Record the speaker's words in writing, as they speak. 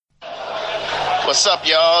What's up,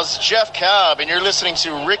 y'all? It's Jeff Cobb, and you're listening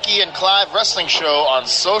to Ricky and Clive Wrestling Show on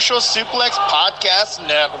Social Suplex Podcast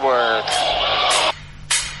Network.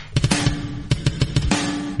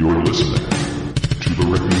 You're listening to the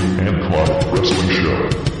Ricky and Clive Wrestling Show.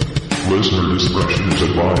 Listener discretion is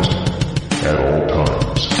advised at all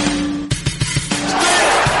times.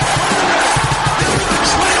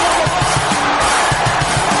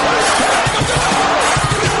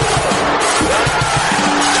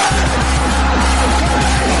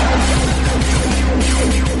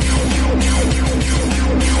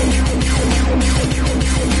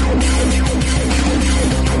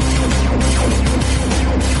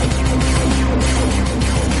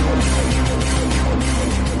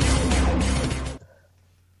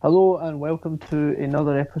 Hello and welcome to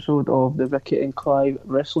another episode of the Ricky and Clive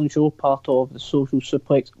Wrestling Show, part of the Social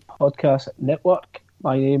Suplex Podcast Network.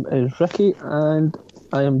 My name is Ricky and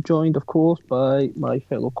I am joined, of course, by my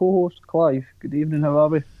fellow co-host, Clive. Good evening, how are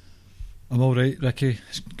we? I'm alright, Ricky.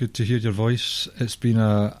 It's good to hear your voice. It's been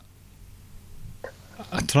a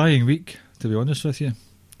trying week, to be honest with you.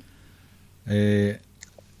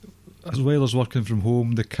 As well as working from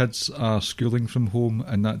home, the kids are schooling from home,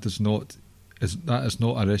 and that is not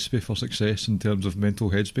a recipe for success in terms of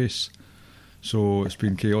mental headspace. So it's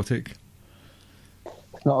been chaotic.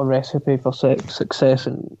 It's not a recipe for success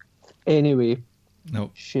in any way,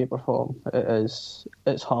 no, shape or form. It's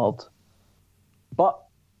hard. But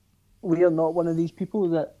we are not one of these people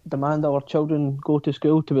that demand our children go to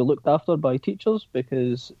school to be looked after by teachers,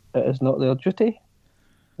 because it is not their duty.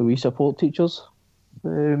 We support teachers.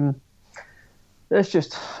 It's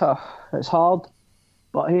just, it's hard.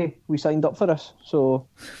 But hey, we signed up for this, so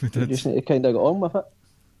we just need to kind of get on with it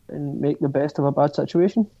and make the best of a bad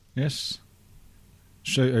situation. Yes.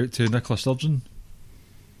 Shout out to Nicola Sturgeon.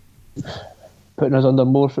 Putting us under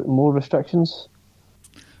more restrictions.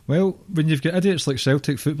 Well, when you've got idiots like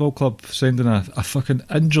Celtic Football Club sending a fucking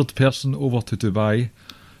injured person over to Dubai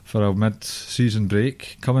for a mid-season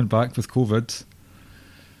break, coming back with COVID...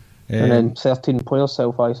 and then 13 players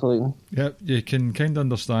self-isolating. Yep, you can kind of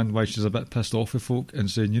understand why she's a bit pissed off with folk and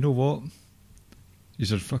saying, you know what,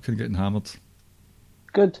 you're fucking getting hammered.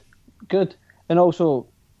 Good. And also,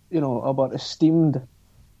 our esteemed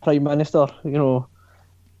Prime Minister,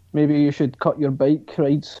 maybe you should cut your bike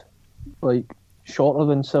rides, shorter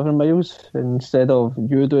than 7 miles, instead of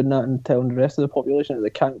you doing that and telling the rest of the population that they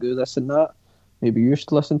can't do this and that. Maybe you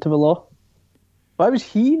should listen to the law. Why was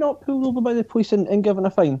he not pulled over by the police and given a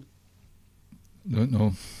fine? Don't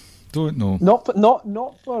know.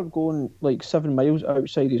 Not for going 7 miles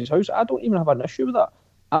outside his house. I don't even have an issue with that.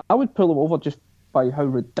 I would pull him over just by how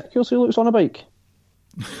ridiculous he looks on a bike.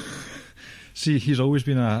 See, he's always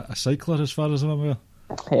been a cycler as far as I'm aware.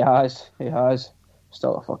 He has.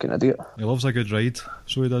 Still a fucking idiot. He loves a good ride,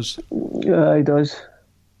 so he does. Yeah, he does.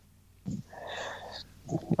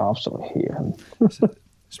 I absolutely hate him.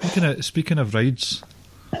 Speaking of rides,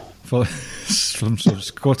 from some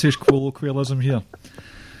Scottish colloquialism here,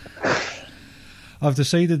 I've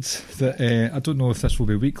decided that I don't know if this will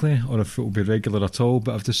be weekly or if it will be regular at all,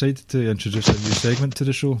 but I've decided to introduce a new segment to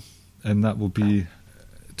the show, and that will be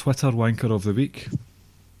Twitter Wanker of the Week.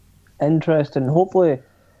 Interesting. Hopefully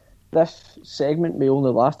this segment may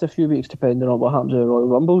only last a few weeks depending on what happens in the Royal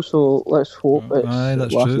Rumble, so let's hope it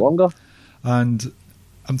lasts longer. And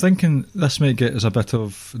I'm thinking this might get us a bit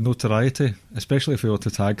of notoriety, especially if we were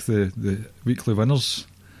to tag the weekly winners.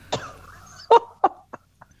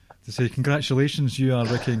 To say, congratulations, you are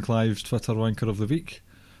Ricky and Clive's Twitter Wanker of the Week.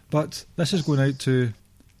 But this is going out to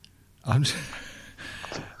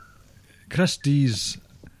Chris Dees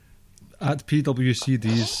at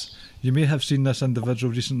PWCDs. You may have seen this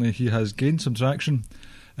individual recently. He has gained some traction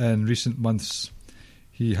in recent months.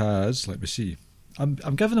 He has, let me see. I'm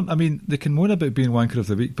giving him, they can moan about being Wanker of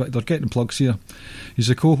the Week, but they're getting plugs here.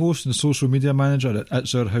 He's a co-host and social media manager at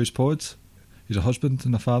It's Our House Pod. He's a husband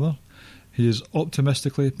and a father. He is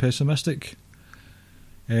optimistically pessimistic.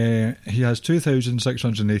 He has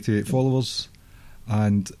 2,688 followers,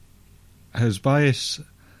 and his bias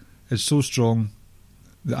is so strong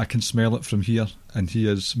that I can smell it from here, and he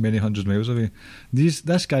is many hundred miles away. This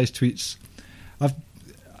guy's tweets, I've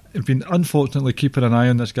been unfortunately keeping an eye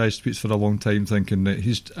on this guy's tweets for a long time, thinking that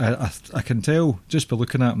I can tell just by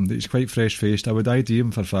looking at him that he's quite fresh-faced. I would ID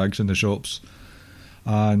him for fags in the shops,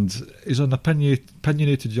 and he's an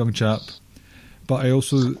opinionated young chap. But I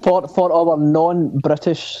also, for our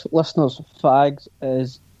non-British listeners, fags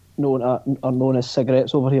are known as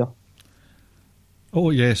cigarettes over here. Oh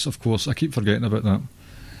yes, of course. I keep forgetting about that.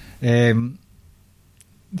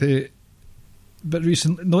 But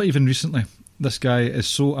recently, not even recently, this guy is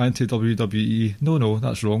so anti-WWE. No,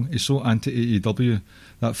 that's wrong. He's so anti-AEW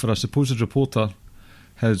that for a supposed reporter,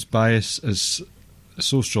 his bias is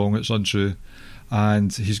so strong it's untrue.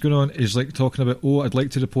 And he's going on, he's like talking about, I'd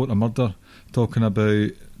like to report a murder, talking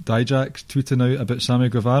about Dijak tweeting out about Sammy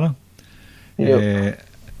Guevara. Yep.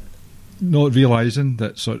 Not realising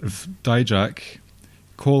that sort of Dijak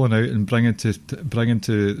calling out and bringing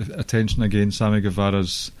to attention again Sammy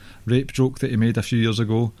Guevara's rape joke that he made a few years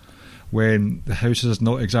ago, when the house is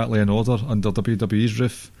not exactly in order under WWE's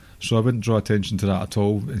roof. So I wouldn't draw attention to that at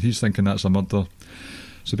all. And he's thinking that's a murder.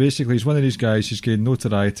 So basically, he's one of these guys who's gained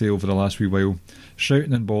notoriety over the last wee while,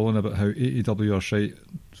 shouting and bawling about how AEW are shite.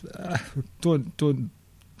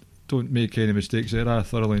 Don't make any mistakes there. I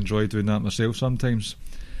thoroughly enjoy doing that myself sometimes.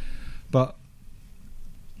 But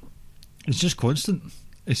it's just constant.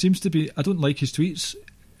 It seems to be. I don't like his tweets,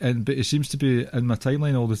 but it seems to be in my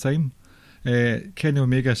timeline all the time. Kenny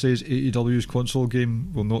Omega says AEW's console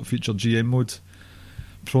game will not feature GM mode,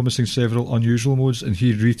 promising several unusual modes, and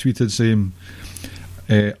he retweeted saying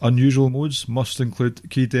unusual modes must include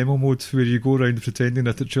key demo mode, where you go around pretending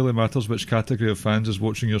that it truly matters which category of fans is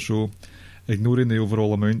watching your show, ignoring the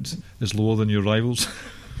overall amount is lower than your rivals.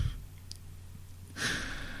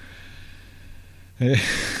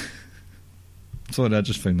 Sorry, I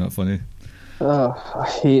just found that funny.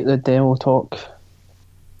 I hate the demo talk.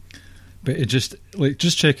 But it just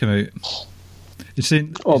check him out. He's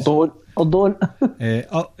saying, don't.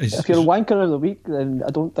 if you're a wanker of the week, then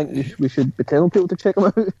I don't think we should be telling people to check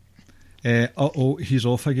him out. He's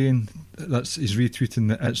off again. He's retweeting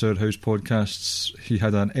the It's Our House podcasts. He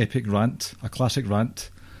had an epic rant, a classic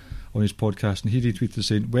rant on his podcast, and he retweeted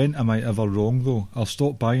saying, "When am I ever wrong though? I'll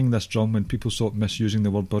stop buying this drum when people stop misusing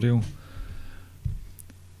the word burial."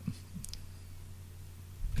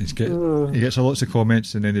 He gets a lots of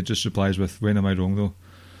comments, and then he just replies with, "When am I wrong though?"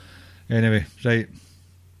 Anyway, right.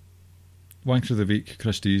 Wanker of the week,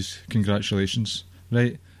 Christie's. Congratulations.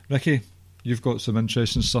 Right, Ricky, you've got some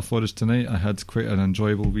interesting stuff for us tonight. I had quite an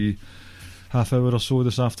enjoyable wee half hour or so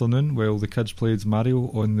this afternoon while the kids played Mario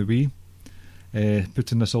on the Wii.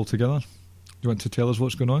 Putting this all together. You want to tell us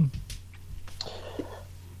what's going on?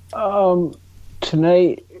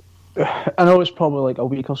 Tonight, I know it's probably like a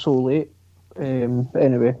week or so late.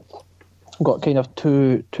 Anyway, I've got kind of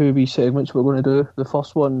two wee segments we're going to do. The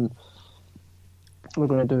first one, we're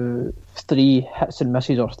going to do 3 hits and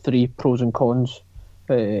misses, or 3 pros and cons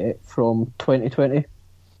from 2020.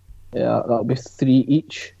 Yeah, that'll be 3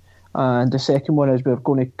 each. And the second one is we're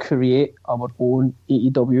going to create our own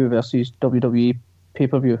AEW versus WWE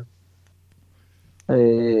pay-per-view.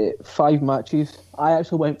 5 matches. I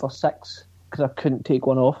actually went for 6 because I couldn't take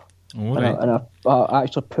one off. Right. And I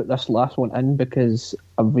actually put this last one in because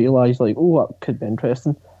I realised, that could be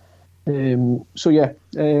interesting. And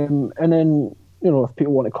then, if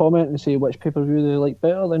people want to comment and say which pay-per-view they like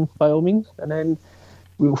better, then by all means. And then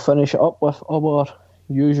we'll finish it up with our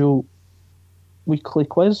usual weekly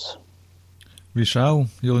quiz. We shall.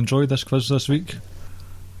 You'll enjoy this quiz this week?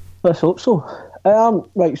 Let's hope so.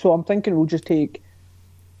 Right, so I'm thinking we'll just take...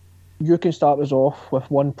 You can start us off with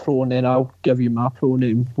one pro, and then I'll give you my pro, and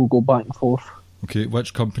then we'll go back and forth. Okay,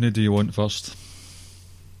 which company do you want first?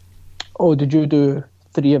 Oh, did you do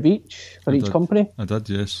 3 of each for each company? I did,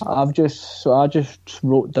 yes. I just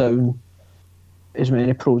wrote down as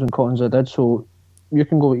many pros and cons I did, so you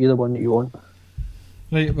can go with either one that you want.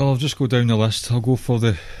 Right, well, I'll just go down the list. I'll go for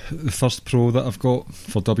the first pro that I've got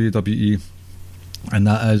for WWE, and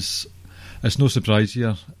that is, it's no surprise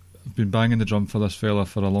here, I've been banging the drum for this fella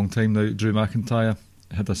for a long time now. Drew McIntyre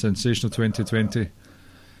had a sensational 2020,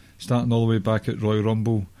 starting all the way back at Royal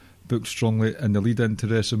Rumble, booked strongly in the lead into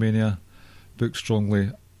WrestleMania, booked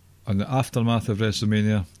strongly in the aftermath of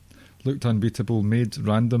WrestleMania, looked unbeatable, made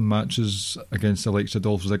random matches against the likes of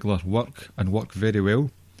Dolph Ziggler work, and work very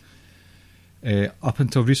well. Up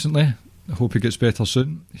until recently, I hope he gets better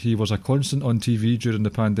soon. He was a constant on TV during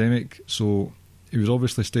the pandemic, so he was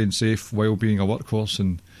obviously staying safe while being a workhorse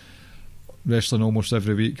and wrestling almost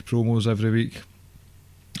every week, promos every week.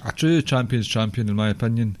 A true champion's champion, in my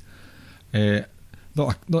opinion.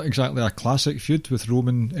 Not exactly a classic feud with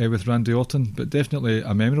with Randy Orton, but definitely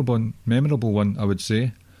a memorable one, I would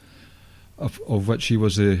say, of which he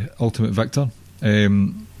was the ultimate victor.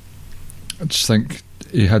 I just think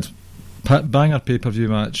he had banger pay-per-view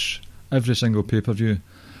match every single pay-per-view,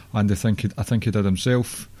 and I think he did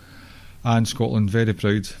himself and Scotland very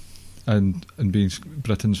proud and being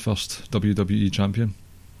Britain's first WWE champion.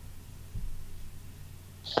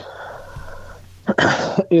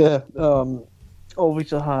 Yeah,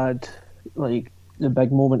 obviously had the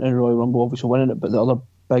big moment in Royal Rumble, obviously winning it, but the other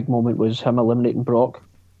big moment was him eliminating Brock.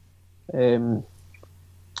 The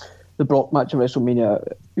Brock match at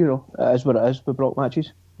WrestleMania, you know, it is what it is with Brock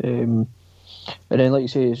matches. And then, like you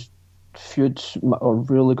say, his feuds or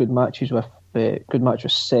really good matches with good match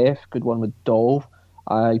with Seth, good one with Dolph.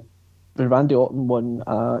 The Randy Orton one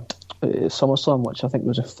at SummerSlam, which I think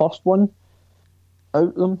was the first one out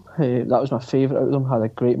of them. That was my favourite out of them. Had a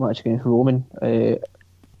great match against Roman. The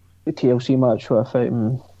TLC match with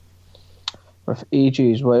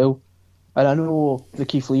AJ as well. And I know the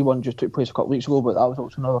Keith Lee one just took place a couple of weeks ago, but that was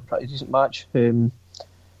also another pretty decent match.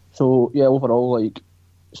 So yeah, overall, like,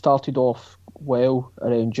 started off well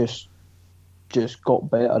and then just got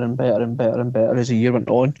better and better and better and better as the year went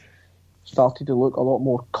on. Started to look a lot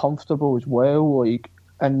more comfortable as well, like,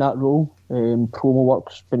 in that role. Promo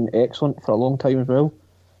work's been excellent for a long time as well.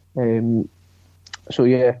 So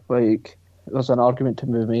yeah, like, there's an argument to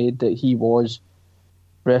be made that he was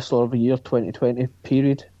Wrestler of the Year 2020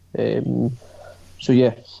 period. So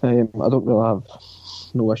yeah, I don't really have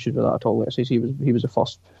no issues with that at all. Let's say he was the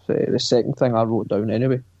first. The second thing I wrote down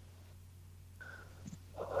anyway.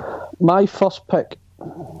 My first pick, I'm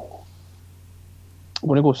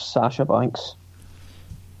going to go Sasha Banks.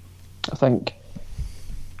 I think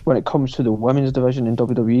when it comes to the women's division in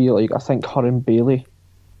WWE, like, I think her and Bayley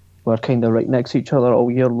were kind of right next to each other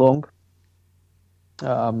all year long.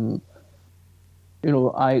 You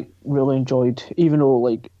know, I really enjoyed, even though,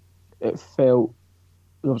 like, it felt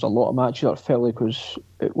there was a lot of matches that felt like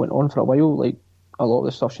it went on for a while. Like, a lot of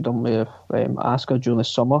the stuff she done with Asuka during the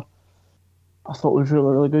summer, I thought was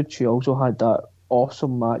really, really good. She also had that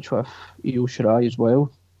awesome match with Io Shirai as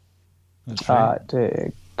well. That's right.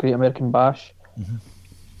 At Great American Bash.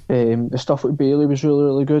 Mm-hmm. The stuff with Bayley was really,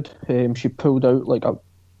 really good. She pulled out like a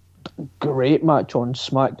great match on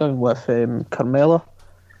SmackDown with Carmella.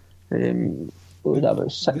 What was that, about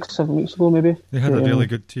 6-7 weeks ago maybe? They had a really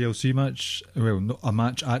good TLC match. Well, a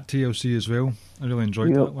match at TLC as well. I really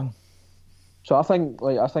enjoyed that one. So I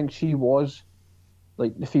think she was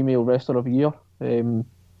like the female wrestler of the year. Her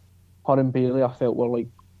and Bayley, I felt, were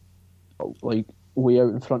like way out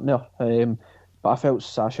in front there. But I felt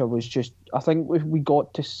Sasha was just. I think we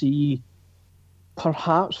got to see,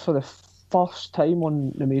 perhaps for the first time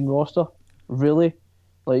on the main roster, really,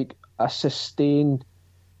 like, a sustained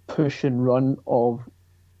push and run of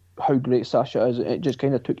how great Sasha is. It just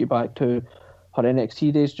kind of took you back to her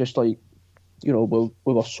NXT days. Just like, you know,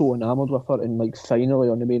 we were so enamoured with her, and like finally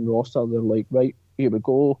on the main roster, they're like, right, here we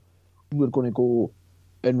go. We're going to go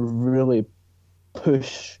and really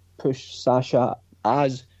push Sasha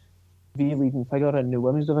as the leading figure in the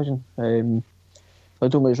women's division. I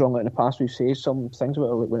don't get us wrong, like in the past we've said some things about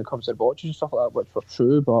her, like when it comes to botches and stuff like that, which were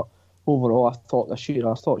true, but overall I thought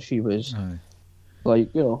she was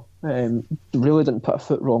like, you know, really didn't put a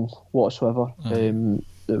foot wrong whatsoever. It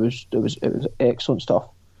was excellent stuff.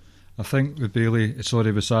 I think with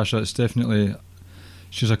with Sasha, it's definitely,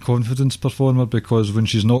 she's a confidence performer, because when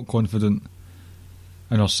she's not confident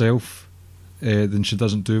in herself, then she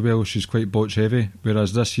doesn't do well. She's quite botch heavy,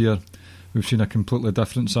 whereas this year we've seen a completely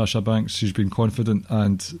different Sasha Banks. She's been confident,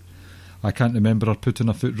 and I can't remember her putting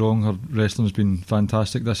her foot wrong. Her wrestling's been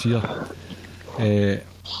fantastic this year.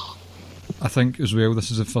 I think as well, this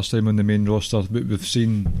is the first time on the main roster that we've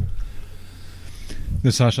seen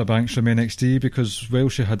the Sasha Banks from NXT, because, well,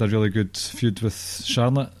 she had a really good feud with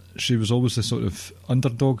Charlotte. She was always the sort of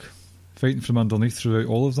underdog, fighting from underneath throughout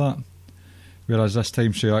all of that, whereas this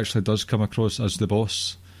time she actually does come across as the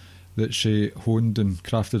boss that she honed and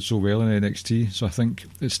crafted so well in NXT. So I think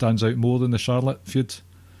it stands out more than the Charlotte feud,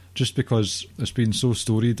 just because it's been so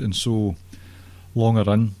storied and so long a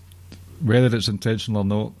run. Whether it's intentional or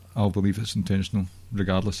not, I'll believe it's intentional,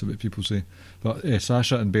 regardless of what people say. But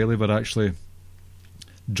Sasha and Bayley were actually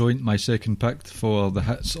joint my second pick for the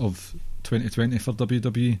hits of 2020 for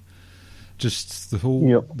WWE. Just the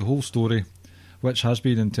whole story, which has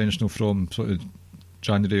been intentional from sort of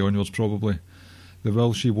January onwards probably. The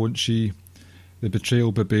will she, won't she, the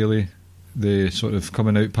betrayal by Bayley, the sort of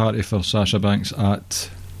coming out party for Sasha Banks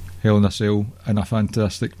at Hell in a Cell, in a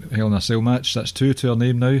fantastic Hell in a Cell match. That's 2 to her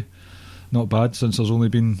name now. Not bad, since there's only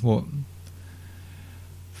been,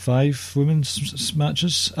 5 women's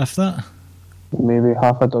matches, if that? Maybe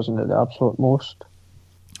half a dozen at the absolute most.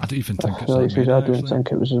 I don't even think it's that many, I don't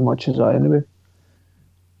think it was as much as that anyway.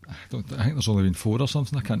 I think there's only been 4 or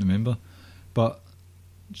something, I can't remember. But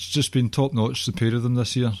it's just been top notch, the pair of them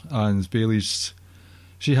this year. And Bayley's,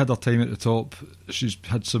 she had her time at the top. She's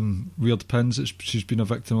had some weird pins that she's been a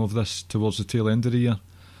victim of this towards the tail end of the year.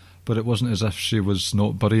 But it wasn't as if she was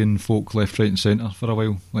not burying folk left, right and centre for a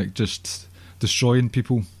while. Like, just destroying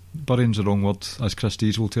people. Burying's the wrong word, as Chris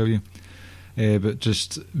Dees will tell you. but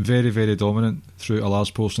just very, very dominant throughout a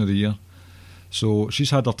large portion of the year. So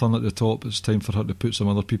she's had her turn at the top. It's time for her to put some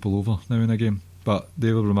other people over now and again. But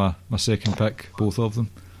they were my second pick, both of them.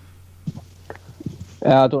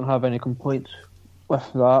 I don't have any complaints with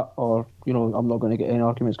that, or I'm not going to get any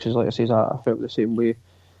arguments, because like I say, I felt the same way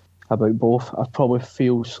about both. I probably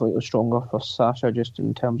feel slightly stronger for Sasha just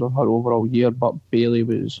in terms of her overall year, but Bayley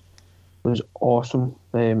was awesome.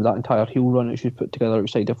 That entire heel run that she's put together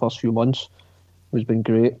outside the first few months has been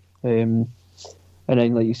great. And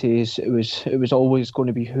then, like you say, it was always going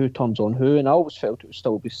to be who turns on who, and I always felt it would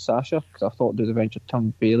still be Sasha, because I thought they'd eventually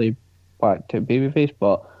turn Bayley back to babyface,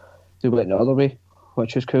 but they went the other way,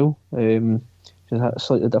 which is cool. It had a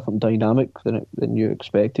slightly different dynamic than you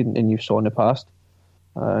expected and you saw in the past.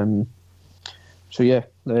 So yeah,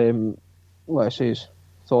 like I say,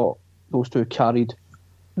 thought those two carried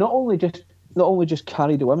not only just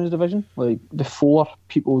carried the women's division. Like the four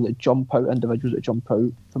people that jump out, individuals that jump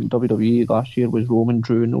out from WWE last year was Roman,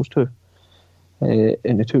 Drew, and those two.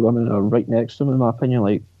 And the two women are right next to them, in my opinion.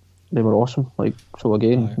 Like they were awesome. Like so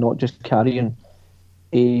again, not just carrying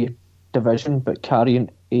a division, but carrying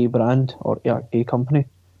a brand or a company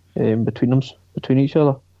between each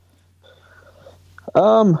other.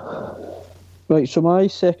 Right, so my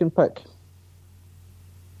second pick.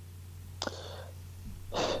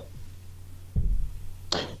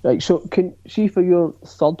 Right, so can see for your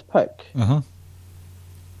third pick.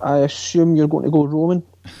 I assume you're going to go Roman.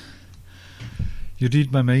 You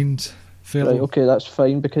read my mind, fellow. Right, okay, that's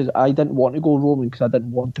fine, because I didn't want to go Roman because I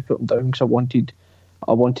didn't want to put him down, because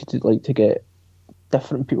I wanted to get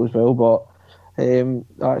different people as well, but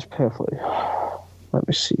that's perfectly. Let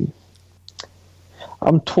me see.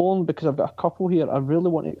 I'm torn because I've got a couple here. I really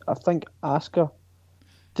want to. I think Asuka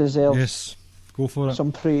deserves go for it.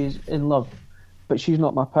 Some praise and love, but she's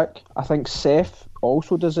not my pick. I think Seth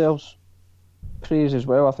also deserves praise as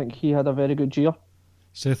well. I think he had a very good year.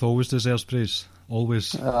 Seth always deserves praise.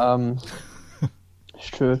 Always. It's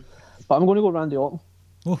true, but I'm going to go Randy Orton.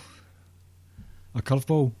 Oh, a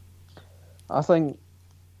curveball. I think.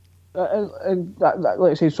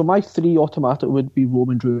 Like I say, so my three automatic would be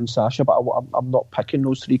Roman, Drew, and Sasha, but I'm not picking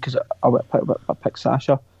those three because I pick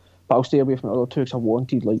Sasha, but I'll stay away from the other two because I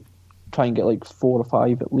wanted try and get 4 or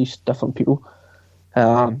 5 at least different people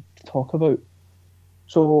to talk about.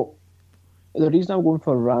 So the reason I'm going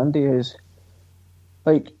for Randy is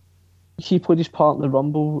he played his part in the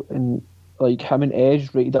Rumble, and him and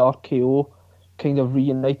Edge rated RKO kind of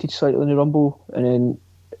reunited slightly in the Rumble, and then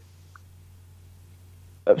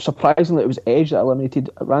surprisingly, it was Edge that eliminated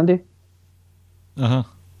Randy. Because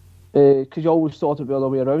you always thought it'd be the other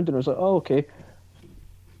way around, and it was oh, okay.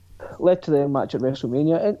 Led to the match at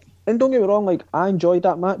WrestleMania, and don't get me wrong, I enjoyed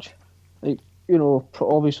that match.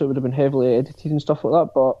 Obviously it would have been heavily edited and stuff like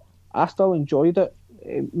that, but I still enjoyed it.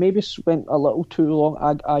 It maybe went a little too long.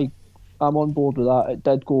 I'm on board with that. It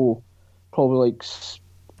did go probably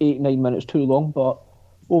 8-9 minutes too long, but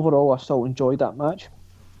overall I still enjoyed that match.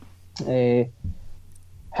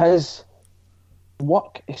 His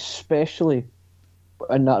work, especially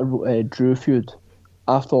in that Drew feud,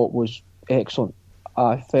 I thought was excellent.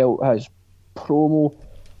 I felt his promo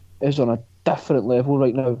is on a different level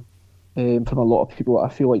right now from a lot of people. I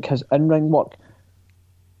feel like his in-ring work,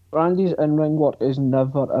 Randy's in-ring work is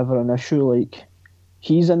never ever an issue.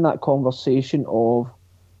 He's in that conversation of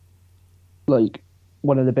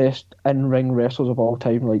one of the best in-ring wrestlers of all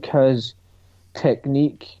time. His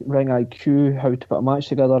technique, ring IQ, how to put a match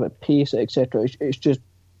together, pace, etc.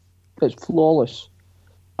 It's flawless.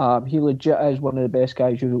 He legit is one of the best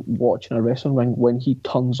guys you watch in a wrestling ring when he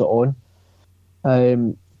turns it on.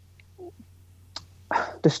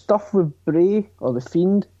 The stuff with Bray or the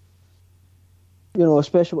Fiend,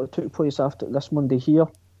 especially what took place after this Monday here,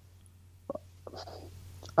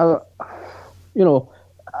 there's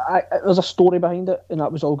a story behind it, and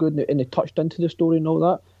that was all good, and they touched into the story and all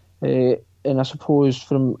that. And I suppose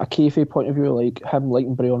from a kayfabe point of view, him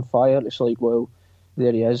lighting Bray on fire, it's well,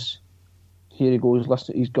 there he is. Here he goes,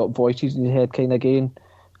 listen, he's got voices in his head kind of again.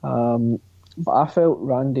 But I felt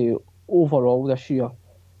Randy overall this year,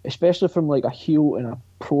 especially from a heel and a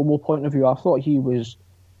promo point of view, I thought he was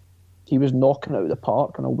knocking it out of the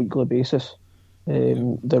park on a weekly basis.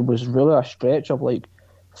 There was really a stretch of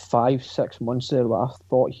 5-6 months there where I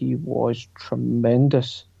thought he was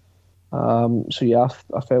tremendous. So yeah,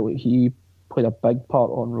 I felt like he played a big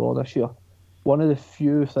part on Raw this year. One of the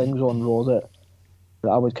few things on Raw that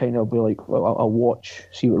I would kind of be well, I'll watch,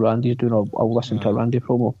 see what Randy's doing, I'll listen to a Randy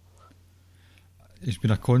promo. He's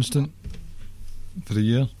been a constant for the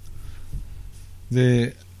year.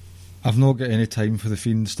 I've not got any time for the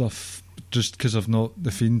Fiend stuff, just because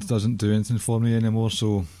the Fiend doesn't do anything for me anymore,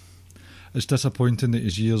 so it's disappointing that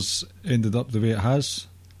his years ended up the way it has,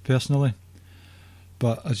 personally.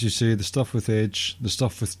 But as you say, the stuff with Edge, the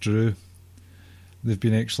stuff with Drew, they've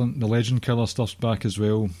been excellent. The Legend Killer stuff's back as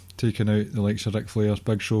well, taking out the likes of Ric Flair,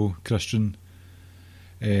 Big Show, Christian.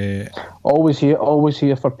 Always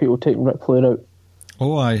here for people taking Ric Flair out.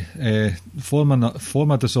 Oh aye,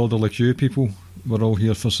 former Disorderly Q people were all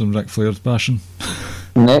here for some Ric Flair bashing.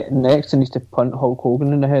 Next, he needs to punt Hulk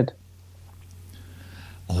Hogan in the head.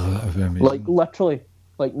 Oh, that would be amazing. Like literally,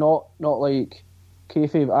 like not like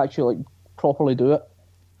kayfabe. Actually, like properly do it.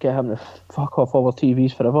 Get him to fuck off all our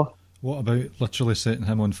TVs forever. What about literally setting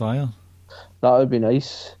him on fire? That would be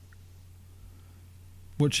nice.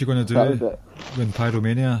 What's you going to do when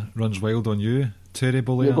Pyromania runs wild on you? Terry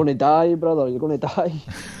Bollea? You're going to die, brother. You're going to die.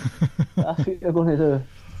 That's what you're going to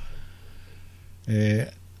do.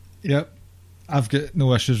 Yep. I've got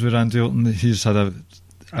no issues with Randy Orton. He's had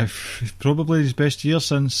probably his best year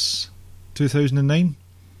since 2009.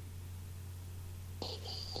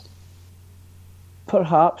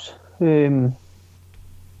 Perhaps. The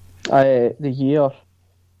year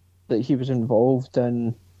that he was involved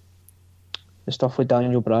in the stuff with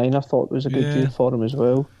Daniel Bryan, I thought was a good year for him as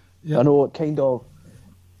well. Yep. I know it kind of,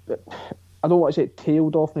 I don't want to say it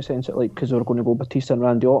tailed off in the sense that like because they were going to go Batista and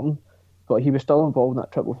Randy Orton, but he was still involved in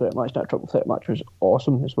that triple threat match. That triple threat match was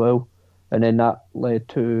awesome as well, and then that led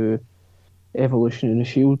to Evolution and the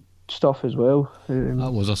Shield stuff as well.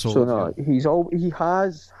 That was a solid. So he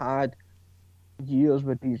has had years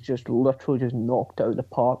where he's just literally just knocked it out of the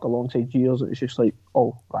park alongside years that it's just like,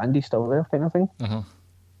 oh, Randy's still there kind of thing.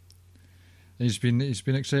 He's been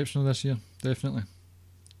exceptional this year, definitely.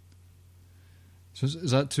 So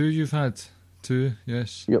is that 2 you've had? 2,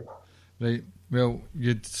 yes. Yep. Right. Well,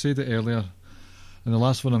 you'd said it earlier, and the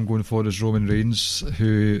last one I'm going for is Roman Reigns,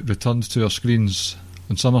 who returned to our screens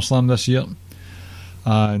on SummerSlam this year,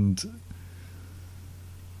 and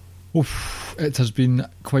it has been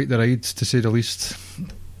quite the ride, to say the least.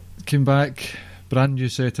 Came back, brand new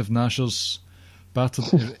set of gnashers,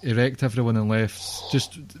 battered, erect everyone and left.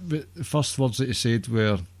 Just the first words that he said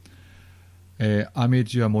were, I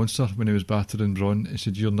made you a monster when he was battering Braun. He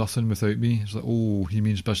said, you're nothing without me. It's like, oh, he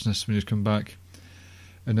means business when he's come back.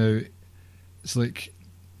 And now it's like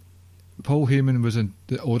Paul Heyman was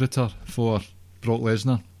the orator for Brock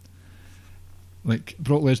Lesnar. Like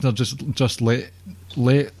Brock Lesnar just let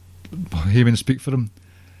Heyman speak for him.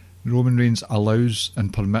 Roman Reigns allows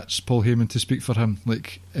and permits Paul Heyman to speak for him.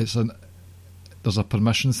 Like there's a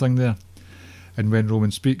permission thing there. And when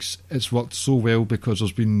Roman speaks, it's worked so well because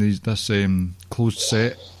there's been this closed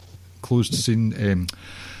stage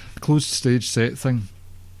set thing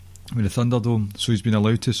with the Thunderdome, so he's been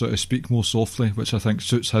allowed to sort of speak more softly, which I think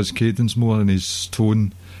suits his cadence more and his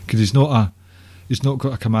tone, because he's not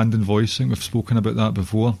got a commanding voice. I think we've spoken about that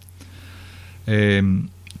before.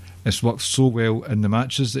 It's worked so well in the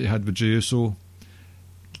matches that he had with Jey Uso,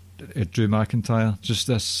 Drew McIntyre, just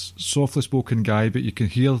this softly spoken guy, but you can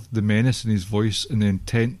hear the menace in his voice and the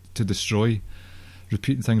intent to destroy,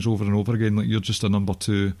 repeating things over and over again, like you're just a number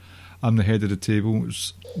 2, I'm the head of the table. It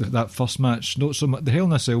was that first match, not so much. The Hell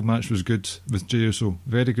in a Cell match was good with Jey Uso,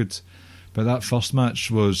 very good, but that first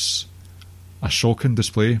match was a shocking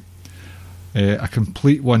display, a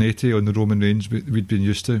complete 180 on the Roman Reigns we'd been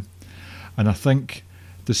used to. And I think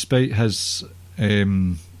despite his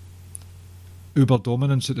uber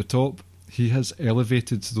dominance at the top, he has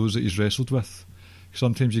elevated those that he's wrestled with.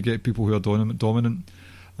 Sometimes you get people who are dominant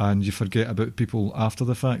and you forget about people after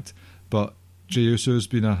the fact, but Jey Uso has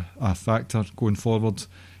been a factor going forward.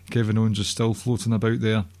 Kevin Owens is still floating about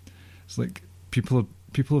there. It's like people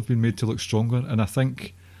have been made to look stronger, and I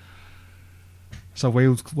think it's a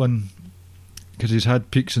wild one because he's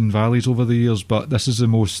had peaks and valleys over the years, but this is the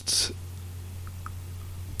most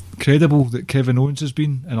credible that Kevin Owens has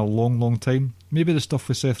been in a long, long time. Maybe the stuff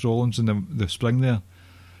with Seth Rollins in the spring there,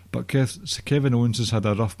 but Kevin Owens has had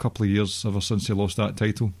a rough couple of years ever since he lost that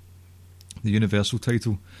title, the Universal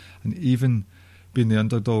title, and even being the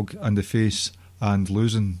underdog and the face and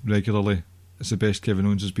losing regularly, it's the best Kevin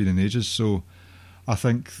Owens has been in ages. So I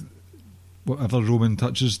think whatever Roman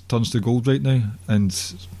touches turns to gold right now, and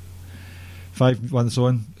 5 months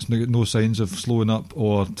on, it's got no signs of slowing up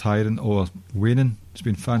or tiring or waning. It's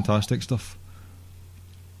been fantastic stuff.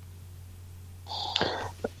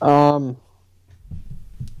 Yeah,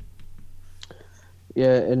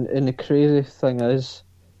 and the crazy thing is,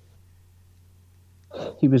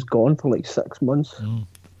 he was gone for like 6 months.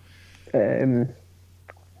 And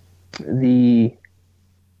to be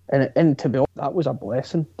honest, that was a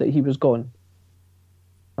blessing that he was gone.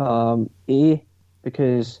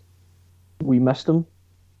 Because we missed him.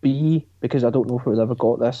 B, because I don't know if we'd ever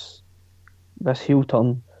got this heel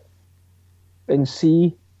turn. And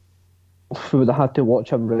C, we would have had to watch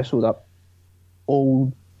him wrestle that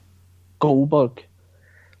old Goldberg.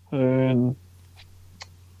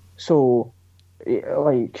 So,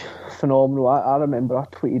 like, phenomenal. I remember I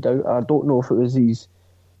tweeted out, I don't know if it was these,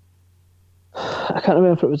 I can't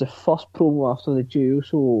remember if it was the first promo after the Jey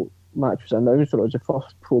Uso match was announced or it was the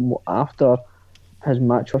first promo after his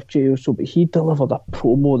match with Jey Uso, but he delivered a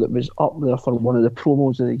promo that was up there for one of the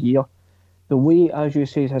promos of the year. The way, as you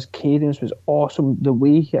say, his cadence was awesome. The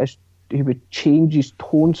way he would change his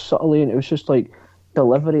tone subtly, and it was just like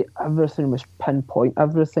delivery, everything was pinpoint.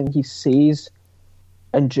 Everything he says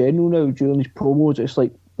in general now during these promos, it's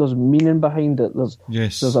like there's meaning behind it.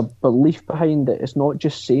 There's a belief behind it. It's not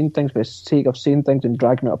just saying things for the sake of saying things and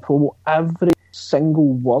dragging out a promo. Every single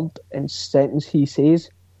word and sentence he says,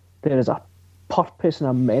 there is a purpose and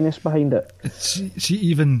a menace behind it. See,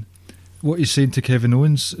 even what he's saying to Kevin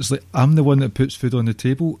Owens, it's like, I'm the one that puts food on the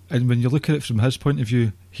table, and when you look at it from his point of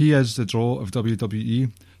view, he is the draw of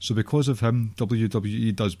WWE, so because of him,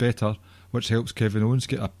 WWE does better, which helps Kevin Owens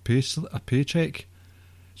get a paycheck.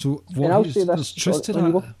 So there's truth to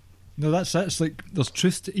that. No, that's it. It's like, there's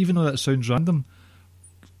truth to, even though that sounds random,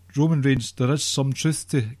 Roman Reigns, there is some truth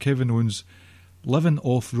to Kevin Owens living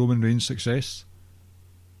off Roman Reigns' success.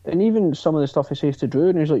 And even some of the stuff he says to Drew,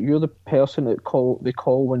 and he's like, you're the person that they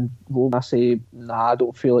call when Roman say, nah, I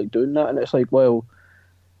don't feel like doing that. And it's like, well,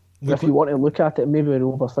 if you want to look at it, maybe we're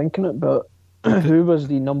overthinking it, but who was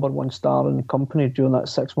the number one star in the company during that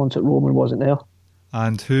 6 months that Roman wasn't there?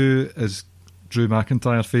 And who is Drew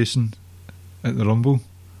McIntyre facing at the Rumble?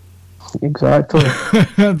 Exactly.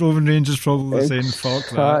 Roman Reigns is probably saying, fuck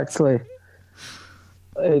that. Exactly.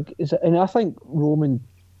 And I think Roman,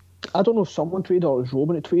 I don't know if someone tweeted or it was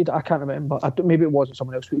Roman that tweeted, I can't remember. Maybe it wasn't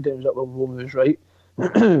someone else tweeted it. It was like, well, Roman was right.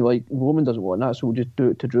 Like, Roman doesn't want that, so we'll just do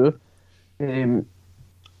it to Drew.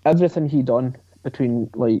 Everything he done between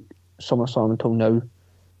like SummerSlam until now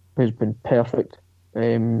has been perfect.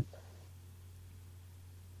 And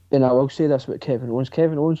I will say this about Kevin Owens.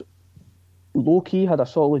 Kevin Owens, low-key, had a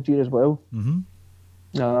solid year as well. Mm-hmm.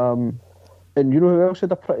 And you know who else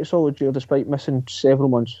had a pretty solid year despite missing several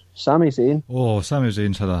months? Sami Zayn. Oh, Sami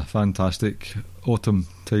Zayn's had a fantastic autumn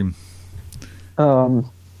time.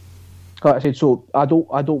 Like I said, so I don't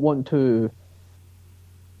want to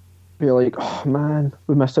be like, oh man,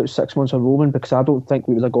 we missed out 6 months of Roman, because I don't think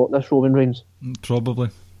we would have got this Roman Reigns. Probably.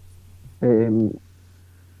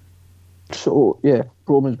 So yeah,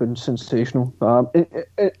 Roman's been sensational.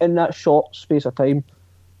 In that short space of time,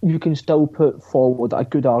 you can still put forward a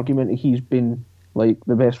good argument that he's been like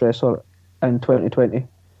the best wrestler in 2020.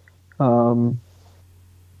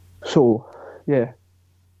 So yeah,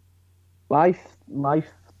 my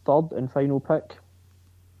third and final pick.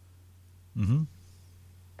 Mm-hmm.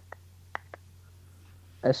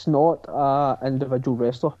 It's not an individual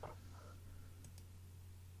wrestler.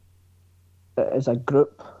 It is a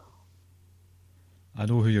group. I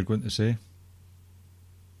know who you're going to say.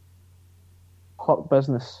 Hurt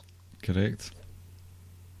Business. Correct.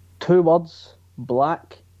 2 words,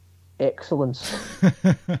 black excellence.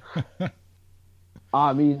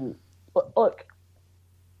 I mean, look,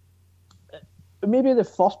 maybe the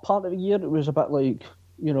first part of the year it was a bit like,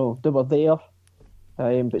 you know, they were there.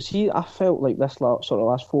 But see, I felt like this sort of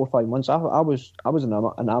last 4 or 5 months, I was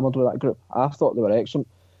enamoured with that group. I thought they were excellent.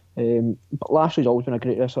 But Lashley's always been a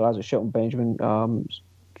great wrestler, as is Shelton Benjamin,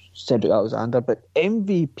 Cedric Alexander. But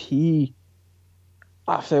MVP,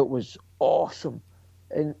 I felt was awesome.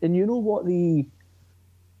 And you know what the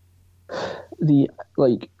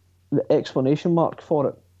explanation mark for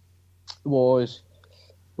it was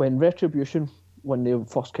when Retribution, when they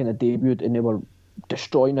first kind of debuted and they were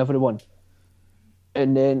destroying everyone,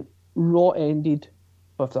 and then Raw ended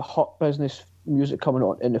with the Hurt Business music coming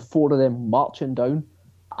on and the 4 of them marching down.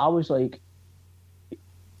 I was like,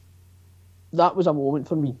 that was a moment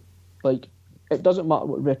for me. Like, it doesn't matter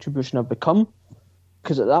what Retribution have become,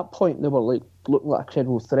 because at that point they were like looking like a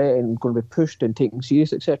credible threat and going to be pushed and taken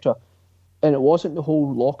serious, etc. And it wasn't the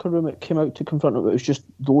whole locker room that came out to confront them, it was just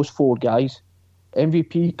those 4 guys.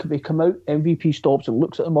 MVP, they come out, MVP stops and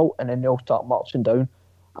looks at them all, and then they all start marching down.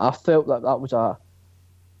 I felt that was a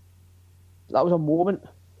moment.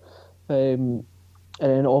 And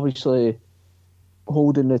then obviously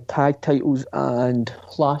holding the tag titles and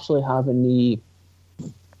Lashley having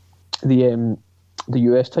the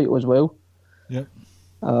US title as well. Yep.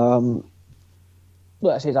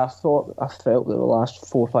 Like I said, I felt that the last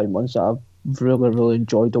 4 or 5 months I've really, really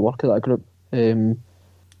enjoyed the work of that group. And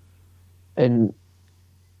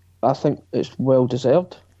I think it's well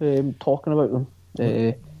deserved. talking about them.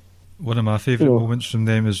 One of my favourite moments from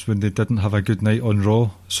them is when they didn't have a good night on Raw,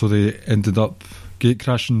 so they ended up gate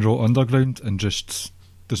crashing Raw Underground and just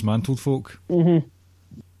dismantled folk. Mm-hmm.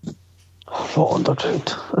 Raw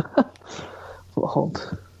Underground. Lord.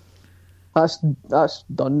 That's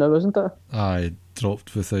done now, isn't it? Aye,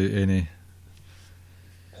 dropped without any.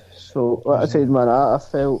 So, like I said, man, I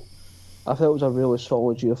felt it was a really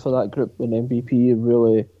solid year for that group, and MVP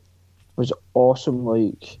really was awesome.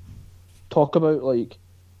 Like, talk about like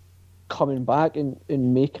coming back and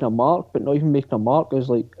making a mark, but not even making a mark as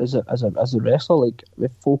a wrestler, like the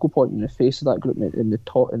focal point and the face of that group and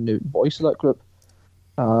the voice of that group.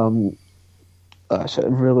 I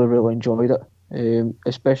really, really enjoyed it,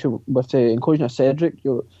 especially with the inclusion of Cedric.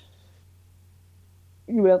 You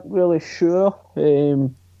weren't really sure,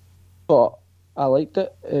 but I liked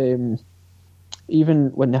it. Even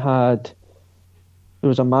when there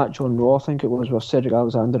was a match on Raw, I think it was, where Cedric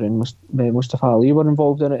Alexander and Mustafa Ali were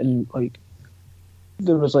involved in it, and like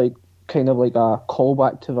there was like kind of like a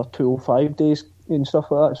callback to their 205 days and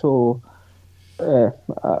stuff like that. So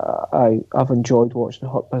I've enjoyed watching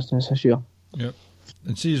the Hurt Business this year. Yep,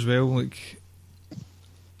 and see as well, like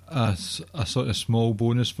a sort of small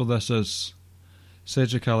bonus for this is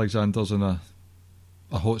Cedric Alexander's in a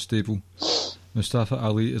hot stable, Mustafa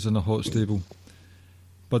Ali is in a hot stable,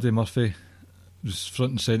 Buddy Murphy was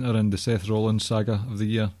front and centre in the Seth Rollins saga of the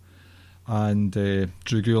year, and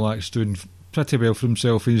Drew Gulak's doing pretty well for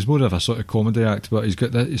himself. He's more of a sort of comedy act, but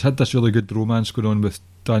he's had this really good romance going on with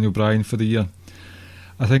Daniel Bryan for the year.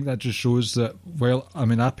 I think that just shows that, well, I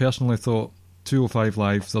mean, I personally thought 205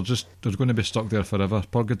 Live, they're going to be stuck there forever,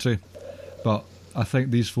 purgatory, but I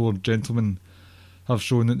think these four gentlemen have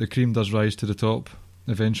shown that the cream does rise to the top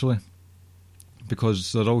eventually,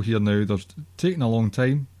 because they're all here now. They're taking a long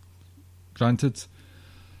time, granted,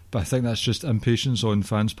 but I think that's just impatience on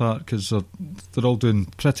fans' part, because they're all doing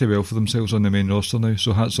pretty well for themselves on the main roster now,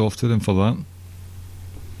 so hats off to them for that.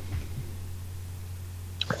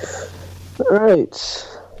 Right.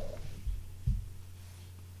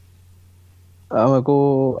 I'll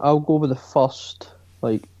go with the first,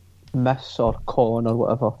 like, miss or con or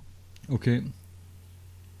whatever. Okay.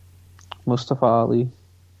 Mustafa Ali.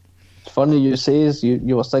 It's funny you say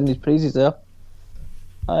you were singing his praises there.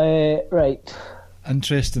 Right.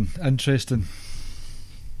 Interesting.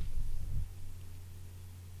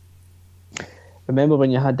 Remember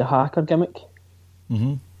when you had the hacker gimmick?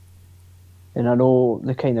 Mm-hmm. And I know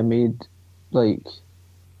they kind of made, like,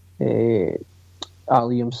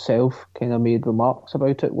 Ali himself kind of made remarks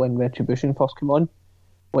about it when Retribution first came on.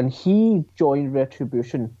 When he joined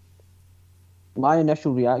Retribution, my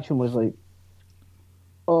initial reaction was like,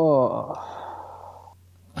 oh,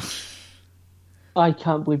 I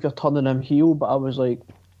can't believe you're turning him heel, but I was like,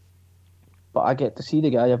 but I get to see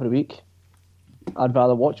the guy every week. I'd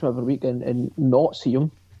rather watch him every week and not see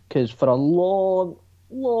him, because for a long,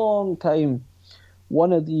 long time,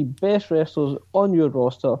 one of the best wrestlers on your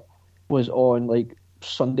roster was on like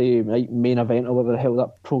Sunday night main event or whatever the hell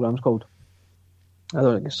that program's called. I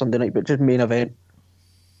don't think it's Sunday night, but just main event.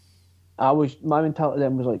 My mentality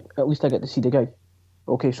then was like, at least I get to see the guy.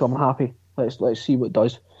 Okay, so I'm happy. Let's see what it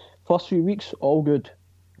does. First few weeks, all good.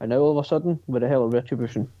 And now all of a sudden, where the hell are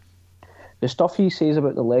Retribution? The stuff he says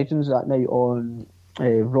about the legends that night on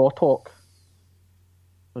Raw Talk,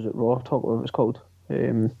 was it Raw Talk, whatever it's called,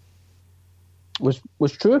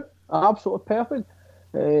 was true. Absolutely perfect.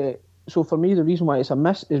 So for me, the reason why it's a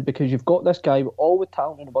miss is because you've got this guy with all the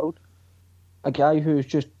talent in the world, a guy who's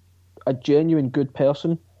just a genuine good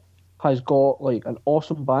person, has got like an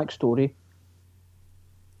awesome backstory,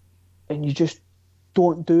 and you just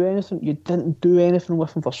don't do anything. You didn't do anything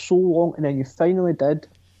with him for so long, and then you finally did.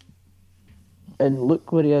 And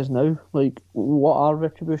look where he is now. Like, what are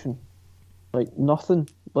Retribution? Like, nothing.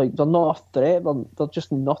 Like, they're not a threat. They're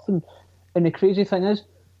just nothing. And the crazy thing is,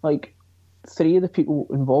 like, 3 of the people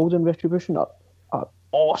involved in Retribution are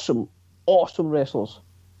awesome wrestlers.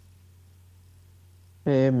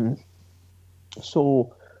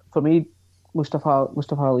 So, for me, Mustafa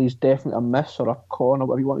Ali is definitely a miss or a con or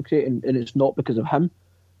whatever you want to say, and it's not because of him.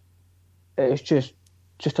 It's just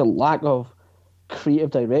a lack of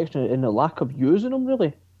creative direction and a lack of using him,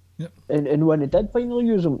 really. Yep. And when they did finally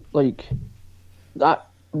use him, like, that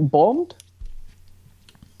bombed.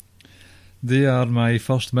 They are my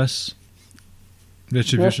first miss.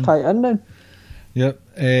 Retribution. Let's tie it in then. Yep.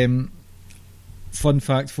 Fun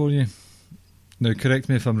fact for you. Now, correct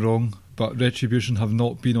me if I'm wrong, but Retribution have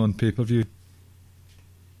not been on pay-per-view.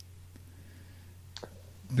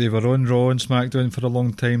 They were on Raw and SmackDown for a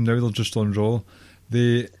long time. Now they're just on Raw.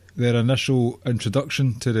 They their initial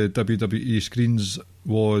introduction to the WWE screens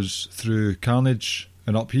was through Carnage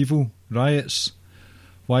and Upheaval riots.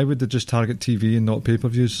 Why would they just target TV and not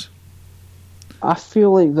pay-per-views? I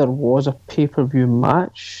feel like there was a pay-per-view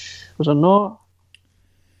match. Was there not?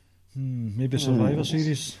 Maybe Survivor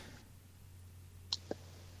Series.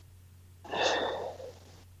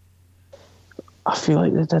 I feel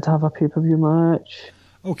like they did have a pay-per-view match.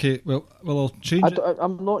 Okay, well, I'll change it.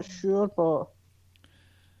 I'm not sure, but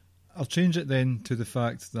I'll change it then to the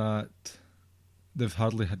fact that they've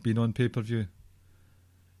hardly had been on pay-per-view.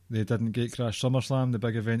 They didn't Gatecrash SummerSlam, the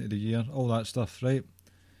big event of the year, all that stuff, right?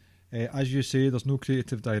 As you say, there's no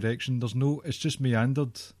creative direction. It's just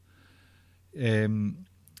meandered.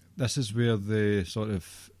 This is where the sort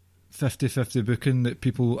of 50-50 booking that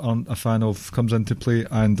people aren't a fan of comes into play,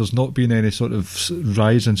 and there's not been any sort of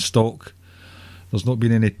rise in stock. There's not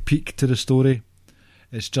been any peak to the story.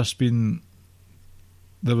 It's just been...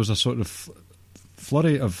 There was a sort of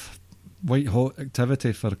flurry of white-hot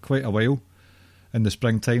activity for quite a while in the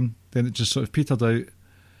springtime. Then it just sort of petered out.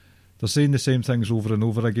 They're saying the same things over and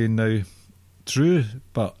over again now. True,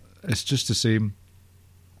 but it's just the same.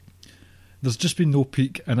 There's just been no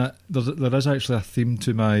peak, and there is actually a theme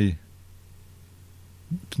to my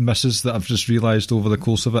misses that I've just realised over the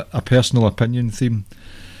course of it, a personal opinion theme.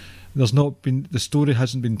 The story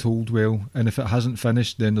hasn't been told well, and if it hasn't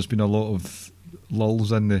finished, then there's been a lot of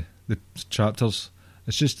lulls in the chapters.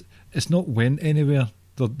 It's not went anywhere.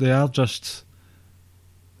 They are just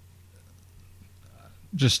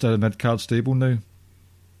a mid-card stable now.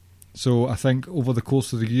 So I think over the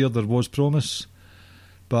course of the year there was promise,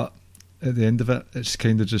 but at the end of it, it's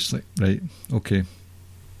kind of just like, right, okay,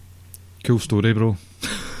 cool story, bro.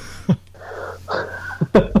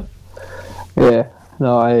 yeah,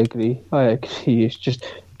 no, I agree. It's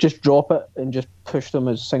just drop it and just push them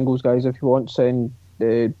as singles guys if you want. Send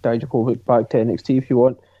Dijakovic back to NXT if you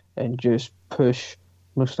want, and just push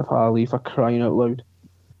Mustafa Ali for crying out loud.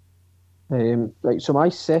 Right, so my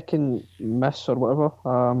second miss or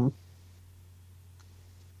whatever,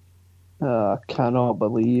 I cannot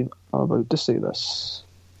believe I'm about to say this.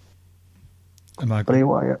 Bray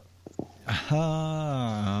Wyatt.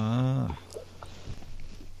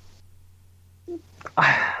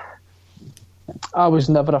 I was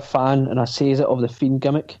never a fan, and I say it, of the Fiend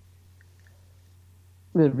gimmick.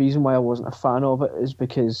 The reason why I wasn't a fan of it is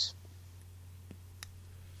because,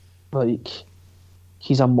 like,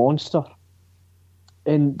 he's a monster.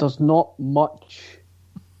 And there's not much...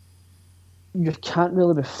 You can't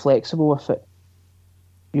really be flexible with it.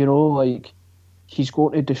 You know, like, he's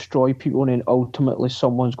going to destroy people and then ultimately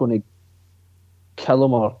someone's going to kill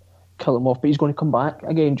him or kill him off. But he's going to come back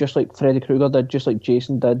again, just like Freddy Krueger did, just like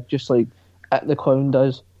Jason did, just like It the Clown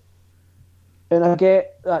does. And I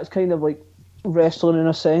get that's kind of like wrestling in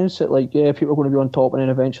a sense, that like, yeah, people are going to be on top and then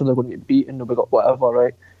eventually they're going to get beaten, they'll be got whatever,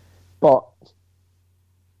 right? But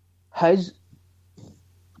his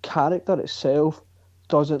character itself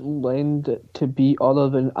doesn't lend it to be other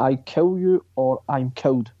than I kill you or I'm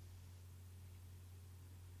killed.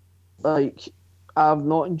 Like, I've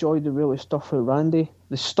not enjoyed the really stuff with Randy.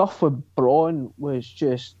 The stuff with Braun was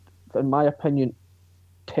just, in my opinion,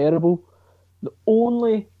 terrible. The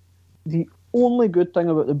only good thing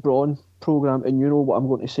about the Braun program, and you know what I'm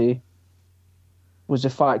going to say, was the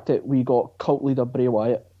fact that we got cult leader Bray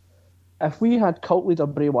Wyatt. If we had cult leader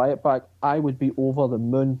Bray Wyatt back, I would be over the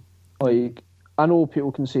moon. Like, I know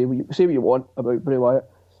people can say what you want about Bray Wyatt,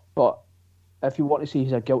 but if you want to say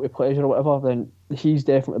he's a guilty pleasure or whatever, then he's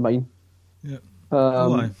definitely mine. Yeah.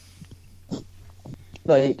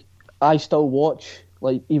 Like, I still watch,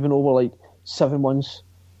 like, even over like 7 months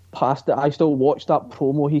past it, I still watch that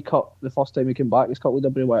promo he cut the first time he came back as cult leader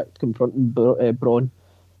Bray Wyatt confronting Braun.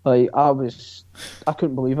 Like, I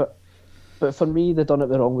couldn't believe it. But for me, they done it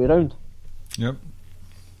the wrong way around. Yep.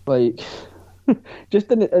 Like,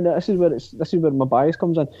 just and this is where my bias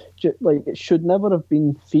comes in. Like, it should never have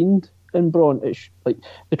been Fiend and Braun. Like,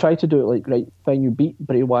 they tried to do it like, right, fine, you beat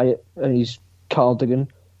Bray Wyatt and his cardigan,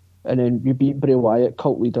 and then you beat Bray Wyatt,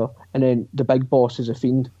 cult leader, and then the big boss is a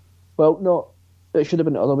Fiend. Well, no, it should have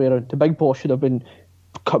been the other way around. The big boss should have been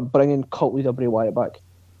bringing cult leader Bray Wyatt back.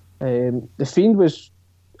 The Fiend was,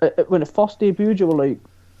 when it first debuted, you were like,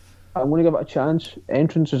 I'm going to give it a chance.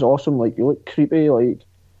 Entrance is awesome. Like, you look creepy. Like,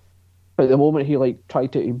 but the moment he like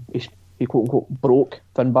tried to, he quote unquote broke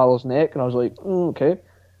Finn Balor's neck, and I was like, okay.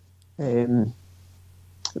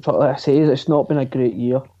 But like I say, it's not been a great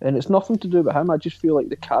year, and it's nothing to do with him. I just feel like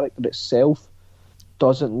the character itself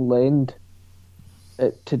doesn't lend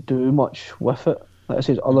it to do much with it. Like I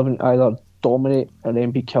said, other than either dominate and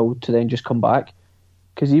then be killed to then just come back.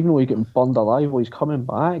 because even though he's getting burned alive, well, he's coming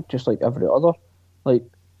back just like every other like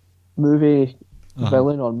movie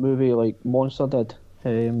villain or movie like monster did.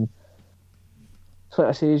 So like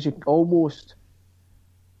I say, is you almost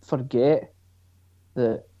forget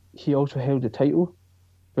that he also held the title.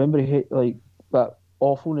 Remember, he had like that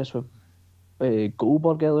awfulness with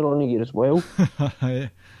Goldberg earlier on in the year as well. Yeah.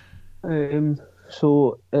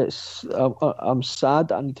 So it's I'm sad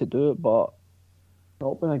that I need to do it, but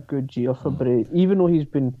not been a good year for Bray. Even though he's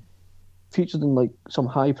been featured in like some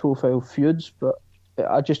high-profile feuds, but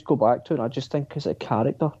I just go back to it. And I just think it's a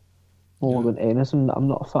character more than anything that I'm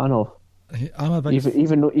not a fan of. I'm a big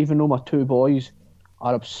even though my two boys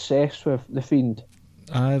are obsessed with the Fiend.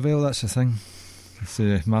 well, that's the thing.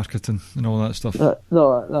 It's marketing and all that stuff.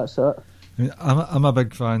 No, that's it. I mean, I'm a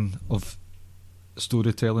big fan of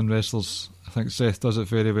storytelling wrestlers. I think Seth does it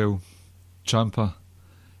very well. Ciampa,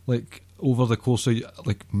 like over the course of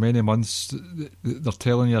like many months, they're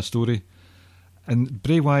telling you a story, and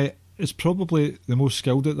Bray Wyatt is probably the most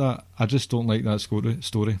skilled at that. I just don't like that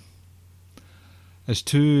story. It's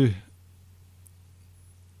too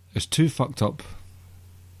fucked up.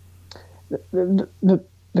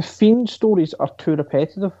 The Fiend stories are too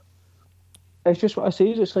repetitive. It's just what I say.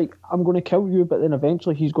 It's like, I'm going to kill you, but then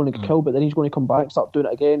eventually he's going to get killed, but then he's going to come back, start doing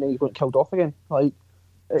it again, and he's going to get killed off again. Like,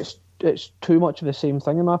 it's too much of the same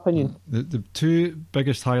thing, in my opinion. The two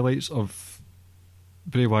biggest highlights of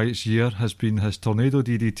Bray Wyatt's year has been his tornado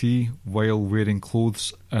DDT while wearing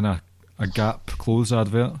clothes in a Gap clothes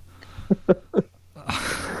advert.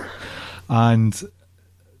 And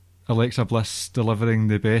Alexa Bliss delivering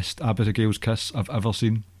the best Abigail's kiss I've ever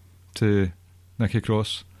seen to Nikki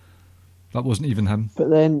Cross. That wasn't even him. But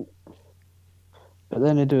then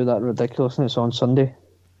they do that ridiculousness on Sunday,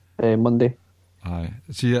 Monday. Aye,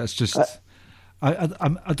 see, it's just I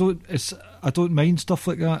don't mind stuff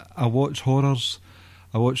like that. I watch horrors,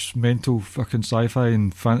 I watch mental fucking sci-fi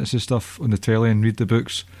and fantasy stuff on the telly and read the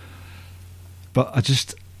books. But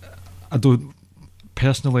I don't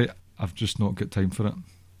personally. I've just not got time for it.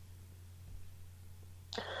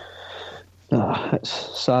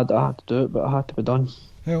 It's sad that I had to do it, but it had to be done.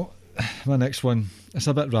 Well, my next one, it's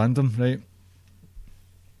a bit random, right?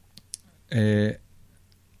 And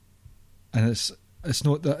it's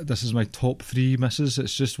not that this is my top 3 misses,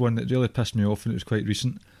 it's just one that really pissed me off and it was quite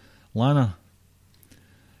recent. Lana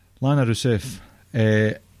Rusev.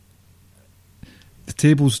 The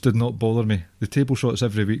tables did not bother me. The table shots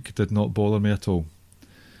every week did not bother me at all.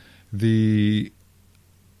 The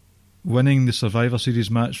winning the Survivor Series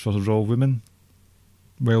match for Raw Women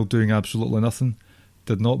while doing absolutely nothing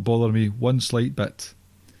did not bother me one slight bit.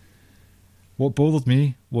 What bothered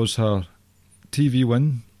me was her TV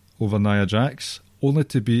win over Nia Jax, only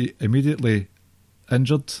to be immediately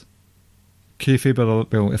injured. Kayfabe,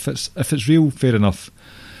 well, if it's real, fair enough.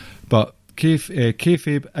 But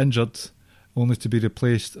kayfabe injured, only to be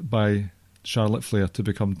replaced by Charlotte Flair to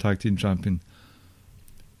become tag team champion.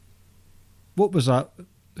 What was that?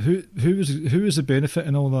 Who was the benefit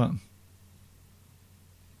in all that?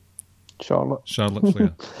 Charlotte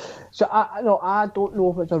Flair. So I don't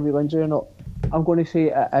know if it's a real injury or not. I'm going to say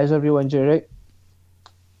it is a real injury, right?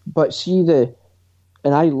 But and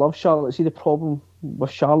I love Charlotte. See the problem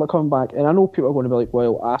with Charlotte coming back, and I know people are going to be like,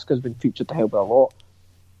 "Well, Asuka's been featured to help it a lot."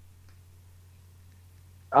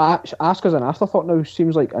 Asuka's an afterthought now.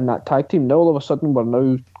 Seems like in that tag team now, all of a sudden we're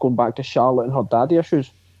now going back to Charlotte and her daddy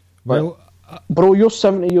issues. Well, bro, you're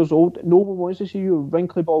 70 years old. No one wants to see you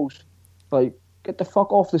wrinkly balls. Like, get the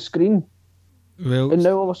fuck off the screen. Well, and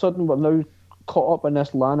now all of a sudden we're now caught up in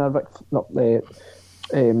this Lana,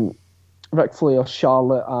 Ric Flair,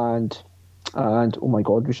 Charlotte, and oh my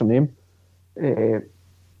god, what's her name?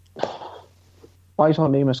 Why is her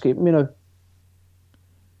name escaping me now?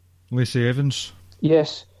 Lacey Evans.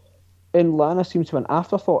 Yes, and Lana seems to be an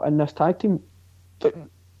afterthought in this tag team.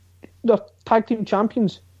 They're tag team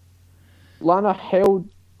champions. Lana held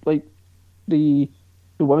like the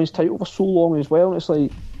women's title for so long as well, and it's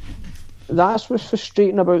like that's what's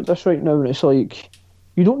frustrating about this right now. And it's like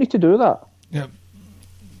you don't need to do that. Yeah.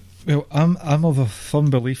 Well, I'm of a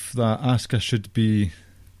firm belief that Asuka should be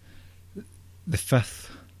the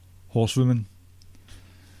 5th horsewoman.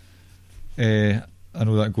 I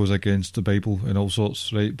know that goes against the Bible and all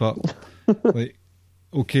sorts, right? But like,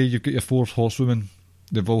 okay, you've got your 4th horsewoman.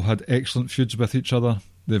 They've all had excellent feuds with each other.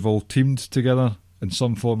 They've all teamed together in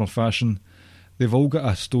some form or fashion. They've all got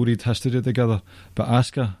a storied history together. But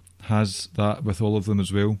Asuka has that with all of them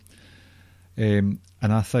as well. And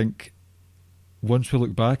I think once we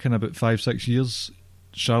look back in about 5-6 years,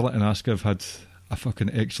 Charlotte and Asuka have had a fucking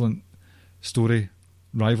excellent story,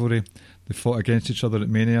 rivalry. They fought against each other at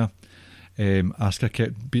Mania. Asuka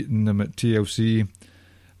kept beating them at TLC.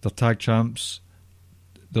 They're tag champs.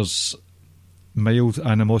 There's mild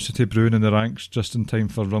animosity brewing in the ranks just in time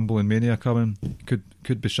for Rumble and Mania coming.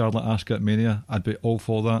 Could be Charlotte Asuka at Mania. I'd be all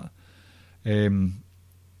for that.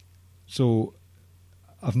 So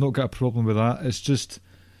I've not got a problem with that. It's just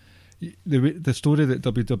the story that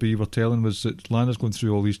WWE were telling was that Lana's going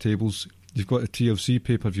through all these tables. You've got a TLC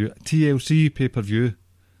pay-per-view,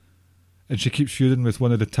 and she keeps feuding with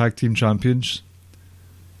one of the tag team champions,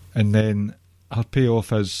 and then her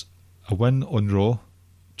payoff is a win on Raw,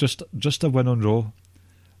 just a win on Raw,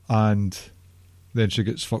 and then she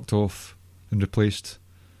gets fucked off and replaced.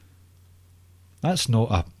 That's not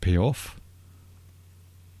a payoff.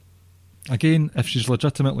 Again, if she's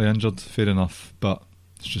legitimately injured, fair enough, but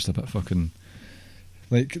it's just a bit fucking...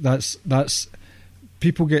 Like, that's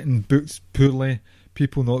people getting booked poorly,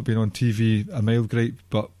 people not being on TV, a mild gripe,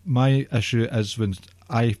 but my issue is when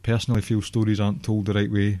I personally feel stories aren't told the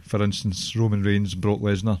right way. For instance, Roman Reigns, Brock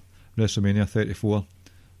Lesnar, WrestleMania 34.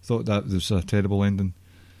 Thought that was a terrible ending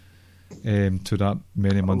to that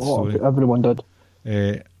many-month story. Everyone did.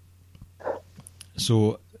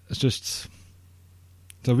 So, it's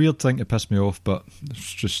a weird thing to piss me off, but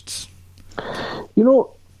it's just... You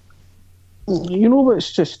know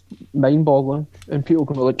what's just mind-boggling? And people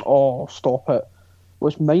can be like, oh, stop it.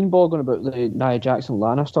 What's mind-boggling about the Nia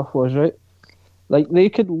Jackson-Lana stuff was, right? Like, they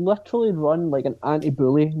could literally run like an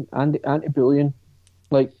anti-bullying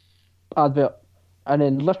like advert, and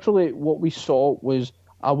then literally what we saw was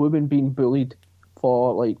a woman being bullied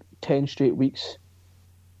for like 10 straight weeks.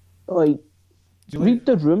 Like, read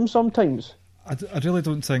the room sometimes. I really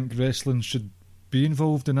don't think wrestling should be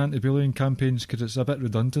involved in anti-bullying campaigns, because it's a bit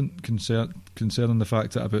redundant concerning the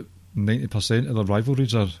fact that about 90% of their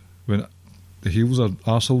rivalries are when the heels are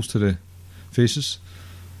arseholes to the faces.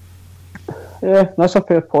 Yeah, that's a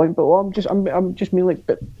fair point, but I'm just mean like,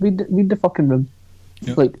 but read the fucking room.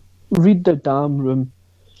 Yep. Like, read the damn room.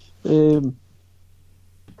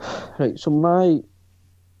 Right, so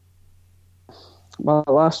my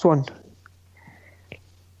last one,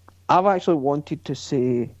 I've actually wanted to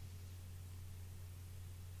say,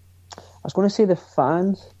 I was going to say the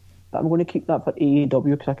fans, but I'm going to keep that for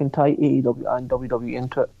AEW because I can tie AEW and WWE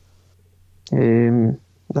into it.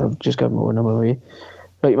 I'll just give my number away.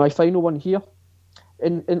 Right, my final one here.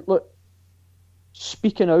 And look,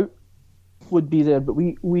 speaking out would be there, but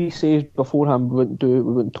we say beforehand we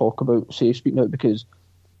wouldn't talk about speaking out because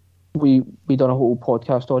we done a whole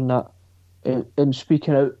podcast on that. And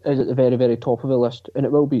speaking out is at the very, very top of the list, and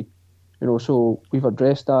it will be. So we've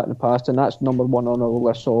addressed that in the past, and that's number one on our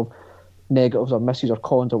list of negatives or misses or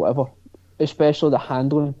cons or whatever. Especially the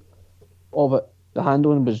handling of it. The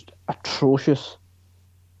handling was atrocious.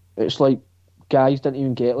 It's like guys didn't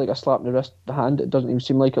even get like a slap in the wrist. The hand, it doesn't even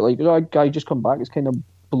seem like it. Like, a guy just come back, it's kind of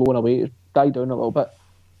blown away, it's died down a little bit,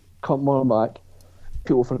 come on back,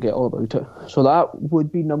 people forget all about it. So that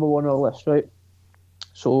would be number one on our list, right?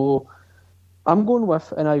 So I'm going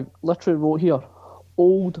with, and I literally wrote here,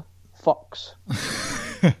 old fucks.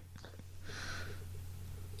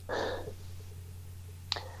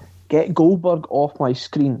 Get Goldberg off my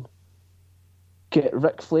screen. Get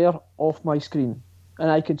Ric Flair off my screen. And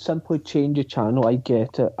I could simply change the channel. I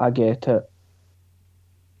get it.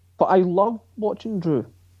 But I love watching Drew.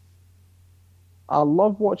 I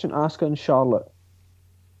love watching Asuka and Charlotte.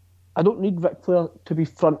 I don't need Ric Flair to be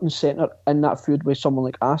front and centre in that feud with someone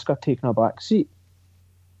like Asuka taking a back seat.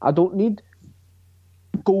 I don't need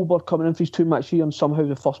Goldberg coming in for his 2-match year, and somehow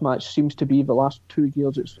the first match seems to be the last 2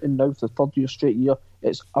 years, and now for the third year straight year,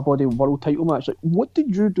 it's a bloody world title match. Like, what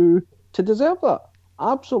did you do to deserve that?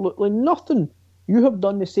 Absolutely nothing. You have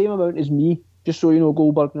done the same amount as me, just so you know,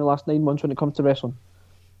 Goldberg, in the last 9 months when it comes to wrestling.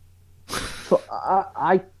 So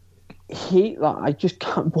I hate that. I just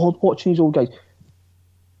can't bother watching these old guys.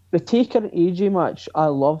 The Taker and AJ match, I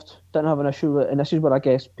loved. Didn't have an issue with it. And this is where I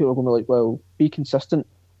guess people are going to be like, well, be consistent.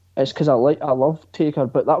 It's because I love Taker,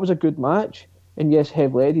 but that was a good match. And yes,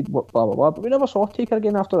 heavy-leaded, blah, blah, blah. But we never saw Taker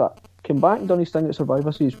again after that. Came back and done his thing at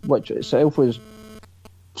Survivor Series, which itself was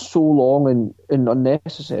so long and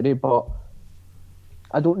unnecessary, but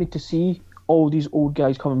I don't need to see all these old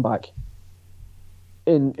guys coming back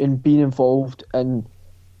and being involved in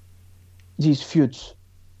these feuds.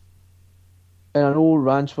 And I know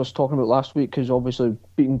Rance was talking about last week because obviously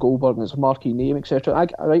beating Goldberg and it's a marquee name, etc.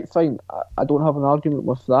 Right, fine. I don't have an argument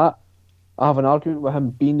with that. I have an argument with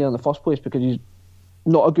him being there in the first place because he's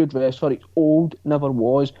not a good wrestler. He's old, never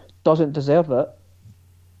was, doesn't deserve it.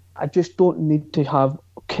 I just don't need to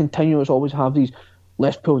always have these,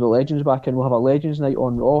 let's pull the legends back in, we'll have a Legends night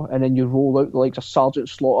on Raw, and then you roll out the likes of Sergeant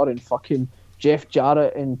Slaughter and fucking Jeff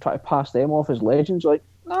Jarrett and try to pass them off as legends. Like,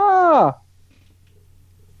 nah.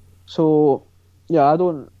 So, yeah,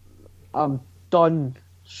 I'm done,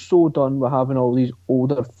 so done with having all these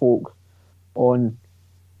older folk on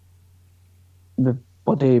the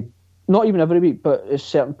body, not even every week, but at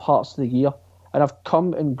certain parts of the year. And I've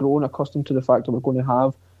come and grown accustomed to the fact that we're going to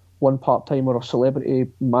have one part-time or a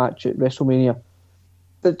celebrity match at WrestleMania.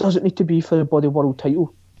 That doesn't need to be for the bloody world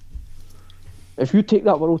title. If you take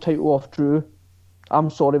that world title off Drew, I'm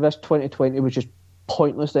sorry, this 2020 was just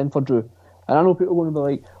pointless then for Drew. And I know people are going to be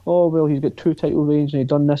like, oh, well, he's got 2 title reigns and he's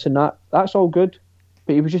done this and that. That's all good.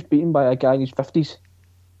 But he was just beaten by a guy in his 50s.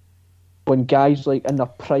 When guys like in their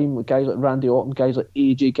prime, like guys like Randy Orton, guys like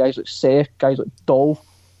AJ, guys like Seth, guys like Dolph,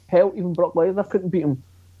 hell, even Brock Lesnar couldn't beat him.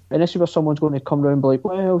 And this is where someone's going to come around and be like,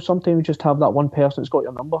 well, sometimes you just have that one person that's got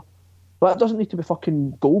your number. But it doesn't need to be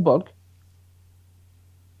fucking Goldberg.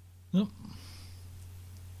 Nope.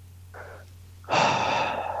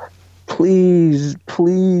 Please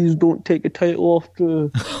don't take the title off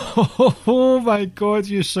Drew. Oh my God,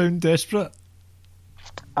 you sound desperate.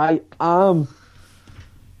 I am.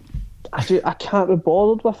 I can't be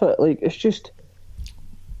bothered with it. Like, it's just,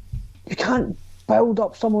 you can't build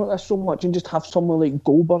up someone like this so much and just have someone like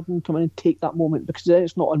Goldberg come in and take that moment, because then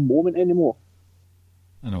it's not a moment anymore.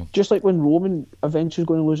 I know. Just like when Roman eventually is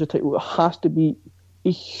going to lose the title, it has to be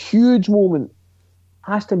a huge moment.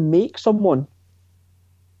 It has to make someone.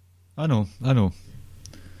 I know. Do you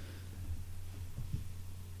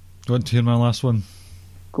want to hear my last one?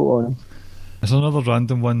 Go on. It's another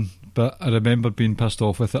random one, but I remember being pissed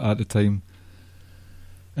off with it at the time.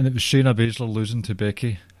 And it was Shayna Baszler losing to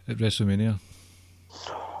Becky at WrestleMania.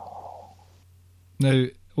 Now,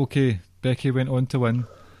 okay, Becky went on to win.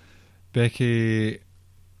 Becky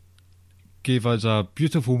gave us a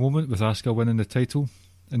beautiful moment with Asuka winning the title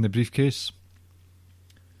in the briefcase.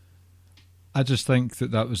 I just think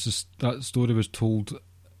that story was told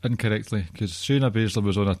incorrectly, because Shayna Baszler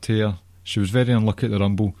was on a tear. She was very unlucky at the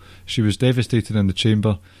Rumble. She was devastated in the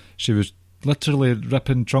chamber. She was literally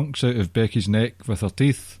ripping chunks out of Becky's neck with her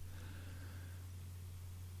teeth.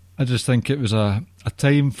 I just think it was a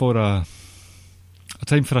time for a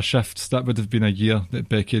shift. That would have been a year that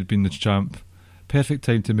Becky had been the champ. Perfect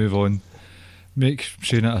time to move on, make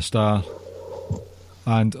Shayna a star.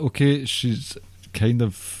 And okay, she's kind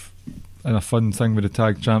of in a fun thing with the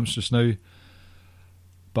tag champs just now,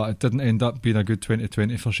 but it didn't end up being a good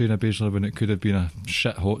 2020 for Shayna Baszler when it could have been a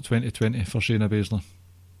shit hot 2020 for Shayna Baszler.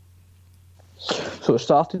 So it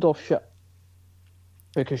started off shit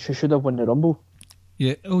because she should have won the Rumble.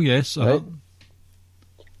 Yeah. Oh yes. Right?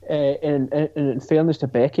 And in fairness to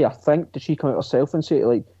Becky, I think, did she come out herself and say,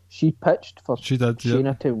 like, she pitched for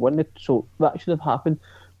Shayna to win it, so that should have happened.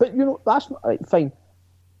 But you know, that's not right, fine.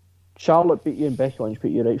 Charlotte beat you and Becky Lynch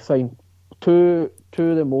beat you, right? Fine. Two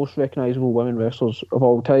of the most recognisable women wrestlers of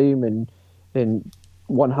all time, and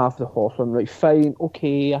one half of the Horsemen, right? Fine,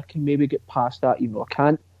 okay, I can maybe get past that, even though I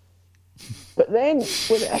can't. But then,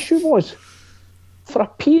 what the issue was, for a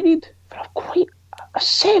period, for quite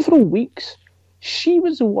several weeks, she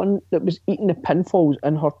was the one that was eating the pinfalls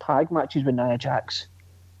in her tag matches with Nia Jax.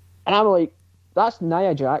 And I'm like, that's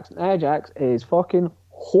Nia Jax. Nia Jax is fucking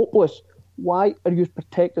hopeless. Why are you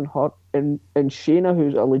protecting her? And Shayna,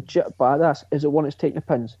 who's a legit badass, is the one that's taking the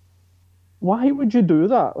pins. Why would you do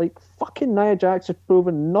that? Like, fucking Nia Jax has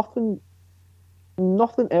proven nothing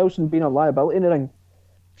else than being a liability in the ring.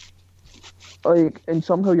 Like, and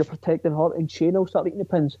somehow you're protecting her, and Shayna will start eating the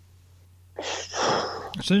pins.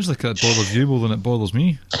 It sounds like it bothers you more than it bothers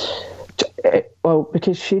me. Well,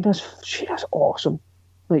 because Shayna's awesome.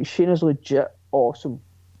 Like, Shayna's legit awesome.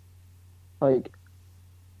 Like,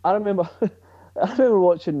 I remember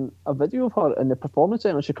watching a video of her in the performance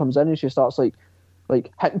center. She comes in and she starts like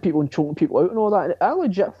hitting people and choking people out and all that. And I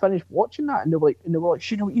legit finished watching that, and they were like,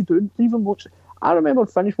 Shayna, what are you doing? Leave him watch. I remember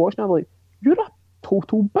finished watching. I'm like, you're a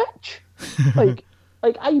total bitch. like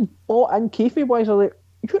I bought in kayfabe wise. I was like,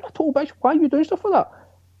 you're a total bitch. Why are you doing stuff like that?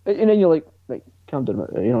 And then you're like, calm down,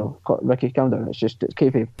 you know, Ricky, calm down. It's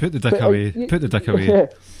kayfabe. Put the dick away. Put the dick away. Yeah.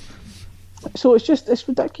 So it's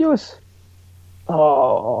ridiculous.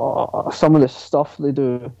 Oh, some of the stuff they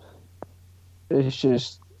do is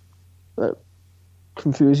just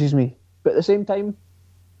confuses me. But at the same time,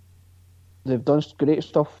 they've done great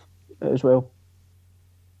stuff as well.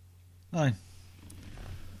 Aye.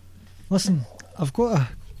 Listen, I've got a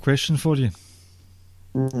question for you.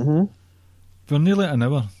 Mm-hmm. We're nearly at an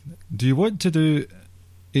hour. Do you want to do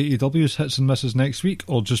AEW's hits and misses next week,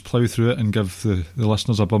 or just plough through it and give the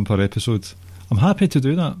listeners a bumper episode? I'm happy to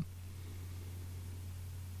do that.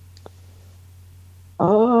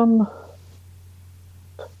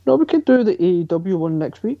 No, we could do the AEW one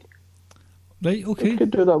next week. Right, We okay.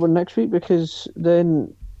 could do that one next week because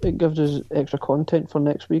then it gives us extra content for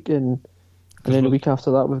next week, and then the we're- week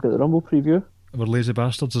after that we've got the Rumble preview. We're lazy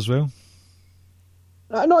bastards as well.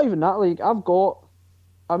 Not even that. Like I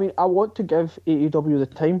want to give AEW the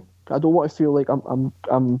time. I don't want to feel like I'm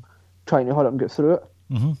trying to hurry up and get through it.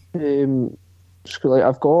 Mm-hmm. So, like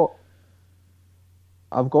I've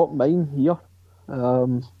got mine here.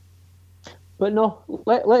 But no,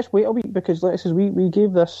 let's wait a week because we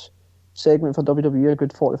gave this segment for WWE a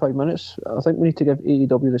good 45 minutes. I think we need to give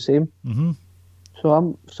AEW the same. Mm-hmm. So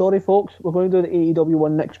I'm sorry, folks. We're going to do the AEW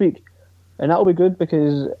one next week, and that'll be good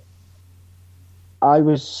because I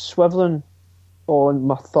was swiveling on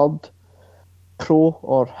my third pro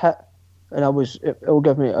or hit, and it'll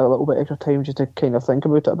give me a little bit extra time just to kind of think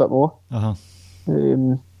about it a bit more. Uh-huh.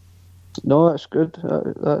 No, that's good.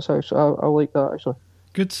 That's actually I like that actually.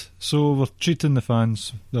 Good. So we're treating the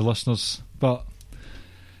fans, the listeners, but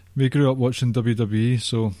we grew up watching WWE,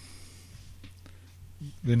 so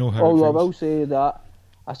they know how Although it I feels. will say that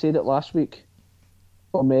I said it last week.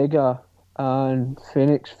 Omega and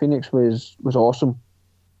Phoenix was awesome.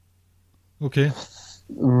 Okay.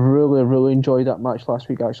 Really, really enjoyed that match last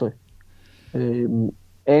week actually. Ending,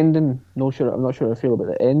 I'm not sure how I feel about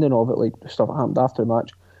the ending of it, like the stuff that happened after the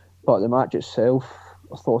match. But the match itself,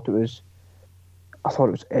 I thought it was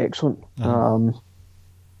excellent. Uh-huh.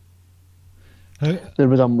 There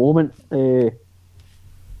was a moment in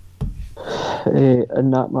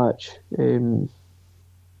that match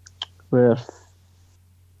where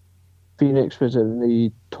Phoenix was in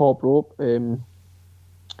the top rope and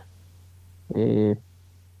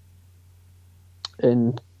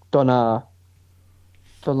done like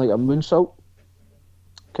a moonsault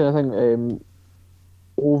kind of thing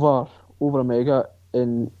over Omega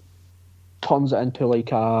and turns it into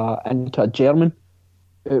like a German.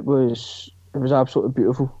 It was absolutely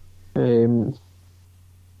beautiful. No,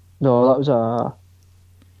 that was a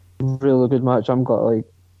really good match. I'm got like,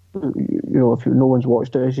 if no one's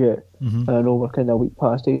watched it as yet, Mm-hmm. I know we're kind of a week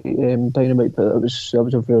past Dynamite, but it was a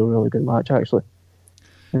really, really good match actually.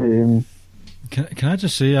 Can I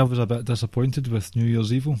just say I was a bit disappointed with New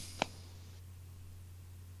Year's Evil?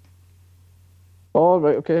 Oh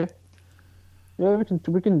right, okay. Yeah, we can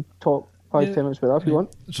talk 5-10 minutes about that if you want.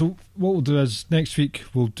 So what we'll do is next week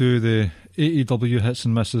we'll do the AEW hits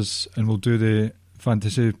and misses, and we'll do the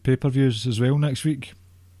fantasy pay-per-views as well next week.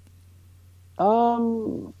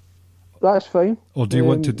 That's fine. Or do you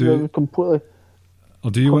want to do? Yeah, completely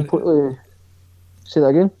Or do you want? say that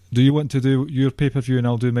again? Do you want to do your pay-per-view and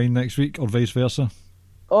I'll do mine next week, or vice versa?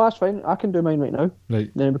 Oh, that's fine. I can do mine right now.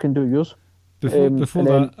 Right. Then we can do yours. Before and that,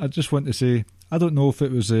 then- I just want to say I don't know if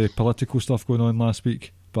it was political stuff going on last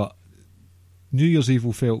week, but New Year's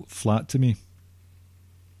Evil felt flat to me.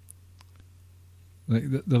 Like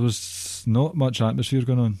there was not much atmosphere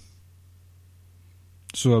going on,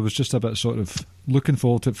 so I was just a bit sort of looking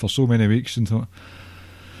forward to it for so many weeks and thought,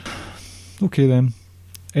 okay then.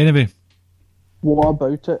 Anyway, What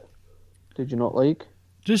about it did you not like?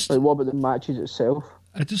 just Like, what about the matches itself?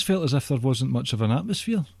 I just felt as if there wasn't much of an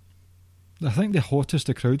atmosphere. I think the hottest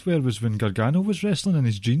the crowd were was when Gargano was wrestling in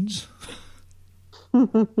his jeans.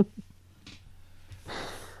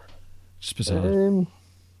 Just bizarre.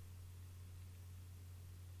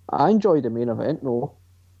 I enjoyed the main event, no.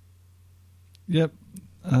 Yep,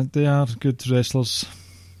 they are good wrestlers.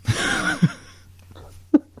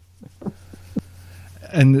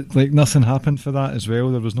 And like nothing happened for that as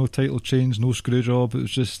well. There was no title change, no screw job. It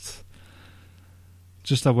was just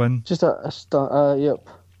a win. Just yep.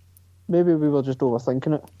 Maybe we were just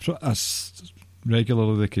overthinking it. That's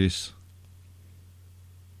regularly the case.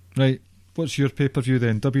 Right, what's your pay-per-view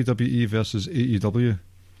then? WWE versus AEW.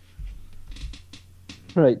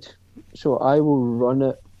 Right. So I will run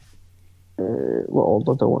it. What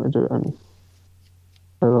order do I want to do it in?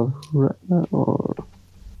 Have I written it or...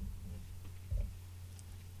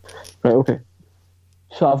 Right, okay.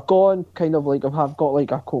 So I've gone kind of like, I've got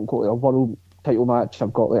like a quote-unquote a world title match,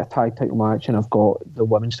 I've got like a tag title match, and I've got the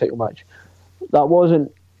women's title match. That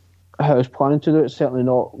wasn't how I was planning to do it, certainly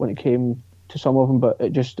not when it came to some of them, but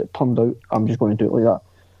it turned out I'm just going to do it like that.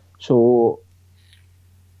 So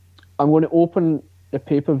I'm going to open the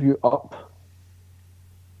pay-per-view up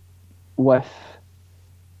with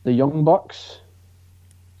the Young Bucks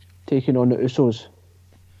taking on the Usos.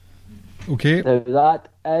 Okay. Now that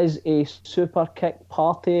is a super kick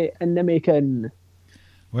party in the making.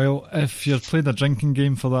 Well, if you're playing a drinking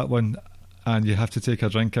game for that one, and you have to take a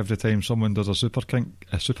drink every time someone does a super kink.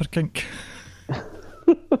 Super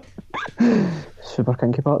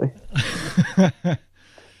kinky party.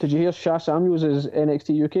 Did you hear Shah Samuels is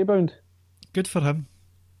NXT UK bound? Good for him.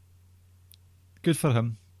 Good for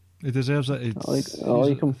him. He deserves it. I like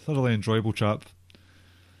him. A thoroughly enjoyable chap.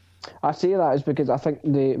 I say that is because I think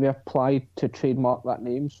they applied to trademark that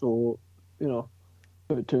name, so, you know,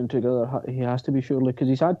 put two and together, he has to be surely, because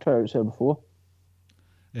he's had tryouts there before.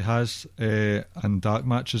 He has, and dark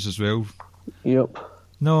matches as well. Yep.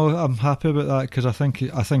 No, I'm happy about that because I think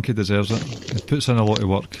he deserves it. He puts in a lot of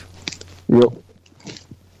work. Yep.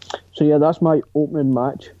 So yeah, that's my opening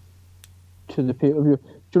match to the pay-per-view. Do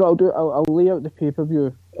you know what I'll do? I'll lay out the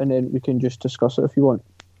pay-per-view and then we can just discuss it if you want.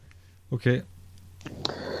 Okay.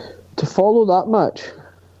 To follow that match,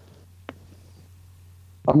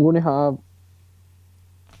 I'm going to have...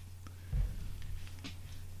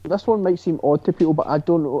 This one might seem odd to people, but I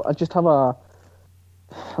don't know. I just have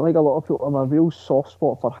like a lot of people, have a real soft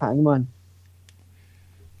spot for Hangman.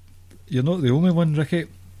 You're not the only one, Ricky.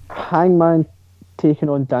 Hangman taking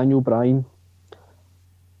on Daniel Bryan.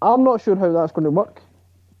 I'm not sure how that's going to work.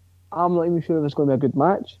 I'm not even sure if it's going to be a good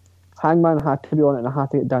match. Hangman had to be on it and I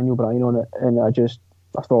had to get Daniel Bryan on it, and I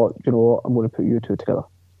thought, you know what, I'm going to put you two together.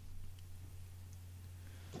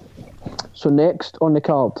 So next on the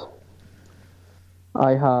card,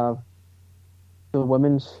 I have the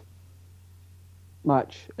women's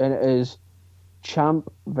match, and it is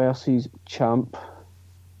champ versus champ.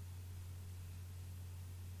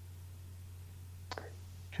 Do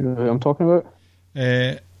you know who I'm talking about?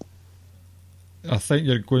 I think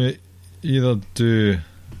you're going to either do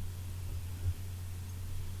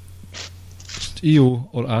Io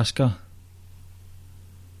or Asuka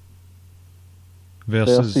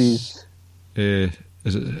versus is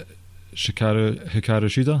it Hikaru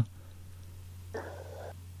Shida?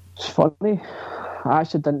 It's funny. I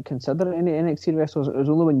actually didn't consider any NXT wrestlers. It was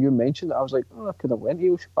only when you mentioned it I was like, oh, I could have went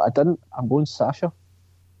Io, but I didn't. I'm going Sasha.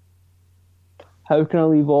 How can I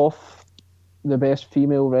leave off the best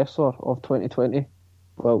female wrestler of 2020?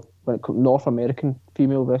 Well, when it comes North American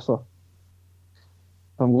female wrestler.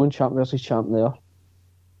 I'm going champ versus champ there.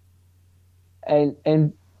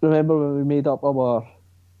 And remember when we made up our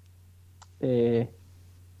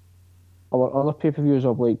other pay-per-views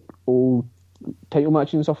of like old title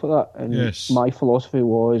matches and stuff like that? And yes. My philosophy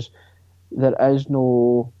was there is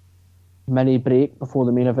no mini break before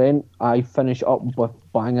the main event. I finish up with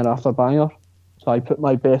banger after banger. So I put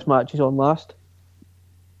my best matches on last.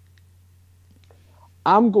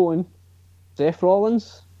 I'm going Seth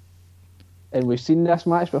Rollins, and we've seen this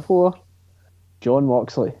match before, Jon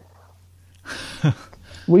Moxley.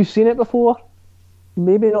 We've seen it before,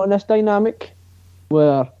 maybe not in this dynamic,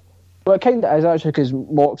 well, it kind of is actually, because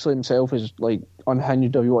Moxley himself is like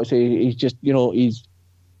unhinged, if you want to say. He's just, you know, he's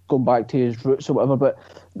going back to his roots or whatever, but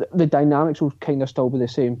the dynamics will kind of still be the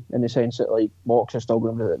same in the sense that like Mox is still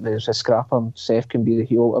going to be there's a scrapper, Seth can be the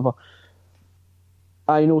heel, whatever.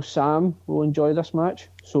 I know Sam will enjoy this match,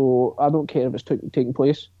 so I don't care if it's taking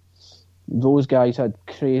place. Those guys had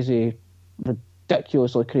crazy,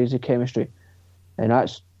 ridiculously crazy chemistry, and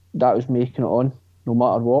that was making it on no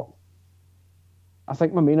matter what. I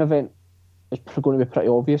think my main event is going to be pretty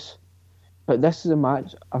obvious, but this is a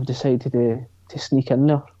match I've decided to sneak in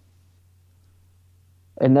there.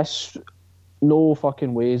 And this, no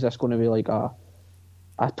fucking way is this going to be like a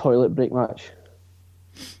toilet break match.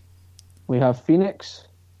 We have Phoenix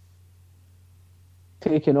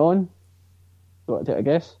taking on, do you want to take a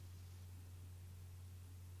guess?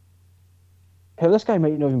 Hell, this guy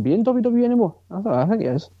might not even be in WWE anymore. I think he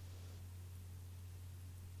is.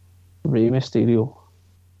 Rey Mysterio.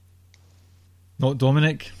 Not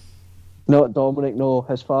Dominic? Not Dominic, no,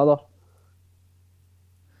 his father.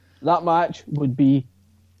 That match would be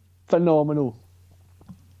phenomenal.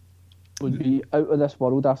 Would be out of this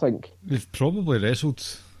world, I think. They've probably wrestled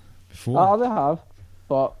before. They have,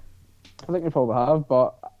 but I think they probably have,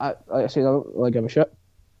 but like I said, I don't really give a shit.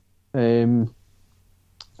 And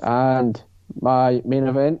my main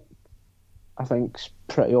event, I think, is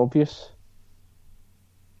pretty obvious.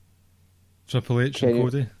 Triple H and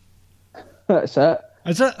Cody. That's it.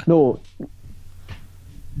 Is it? No.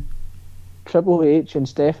 Triple H and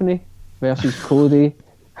Stephanie versus Cody.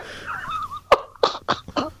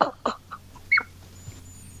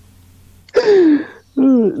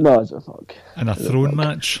 No, as a fuck. And a throne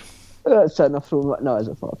match. That's it, in a throne match. No, as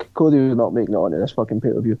a fuck. Cody was not making it onto this fucking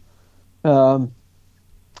pay-per-view.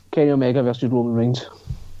 Kenny Omega versus Roman Reigns.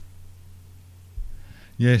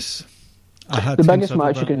 Yes. The biggest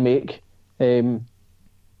match you can make,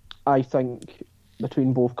 I think,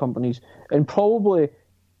 between both companies. And probably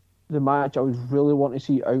the match I would really want to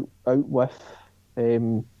see out with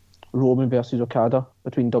Roman versus Okada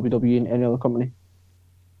between WWE and any other company.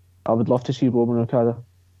 I would love to see Roman and Okada.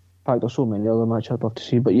 In fact, there's so many other matches I'd love to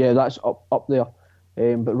see. But yeah, that's up there.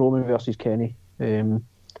 But Roman versus Kenny.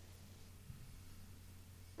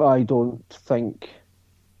 But I don't think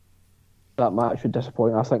that match would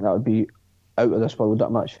disappoint. I think that would be out of this world,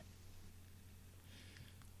 that match.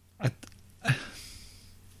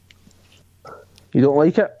 You don't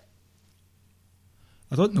like it?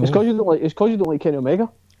 I don't know. It's because you don't like Kenny Omega.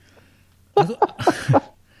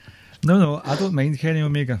 No, I don't mind Kenny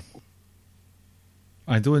Omega.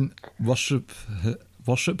 I don't worship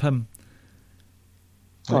him.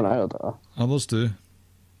 Oh, no, I don't know. Others do.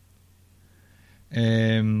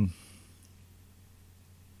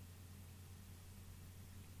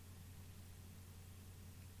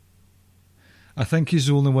 I think he's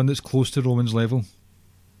the only one that's close to Roman's level.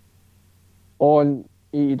 On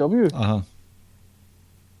AEW? Uh-huh.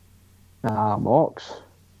 Nah, Mox.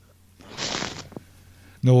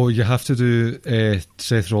 No, you have to do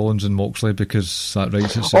Seth Rollins and Moxley because that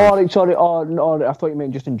writes itself. Oh, right, sorry. Oh, no, I thought you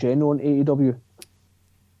meant just in general on AEW.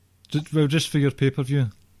 Just for your pay-per-view.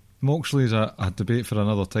 Moxley's a debate for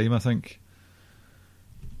another time, I think.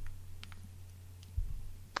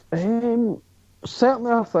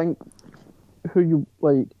 Certainly, I think who you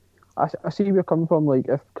like. I see where you're coming from. Like,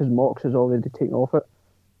 because Mox has already taken off it,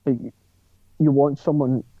 like you want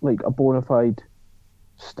someone like a bona fide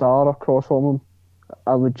star across from him,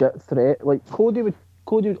 a legit threat. Like Cody would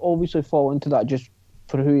obviously fall into that just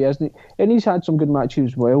for who he is, and he's had some good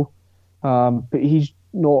matches as well. But he's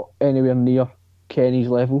not anywhere near Kenny's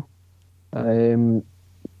level. And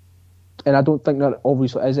I don't think that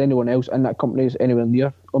obviously is anyone else in that company is anywhere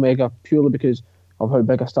near Omega, purely because of how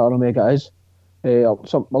big a star Omega is. A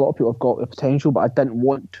lot of people have got the potential, but I didn't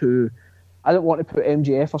want to put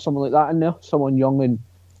MJF or someone like that in there, someone young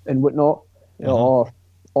and whatnot, or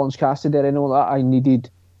Orange Cassidy or anyone like that. I needed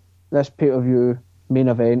this pay-per-view main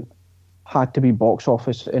event had to be box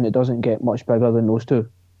office, and it doesn't get much bigger than those two.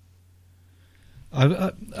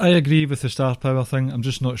 I agree with the star power thing. I'm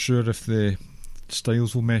just not sure if the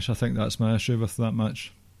styles will mesh. I think that's my issue with that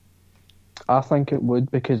match. I think it would,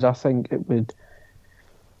 because I think it would.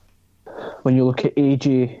 When you look at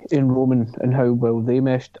AJ and Roman and how well they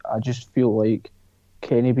meshed, I just feel like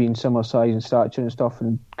Kenny being similar size and stature and stuff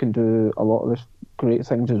and can do a lot of this great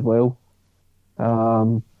things as well.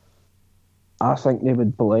 I think they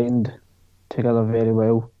would blend together very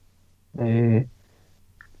well. There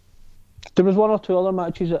was one or two other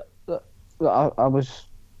matches that I was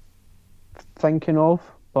thinking of,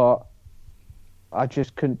 but I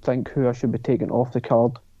just couldn't think who I should be taking off the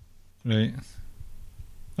card. Right.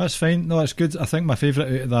 That's fine. No, that's good. I think my favourite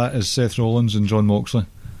out of that is Seth Rollins and Jon Moxley.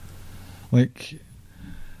 Like,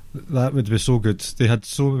 that would be so good. They had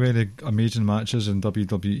so many amazing matches in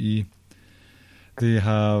WWE. They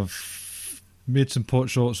have made some pot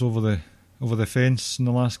shots over the fence in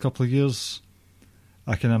the last couple of years.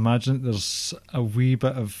 I can imagine there's a wee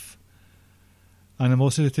bit of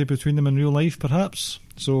animosity between them in real life, perhaps.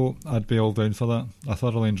 So I'd be all down for that. I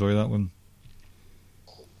thoroughly enjoy that one.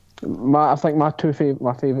 I think my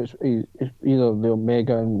favourites is either the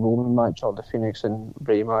Omega and Roman match or the Phoenix and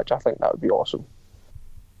Bray match. I think that would be awesome.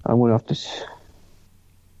 I'm going to have to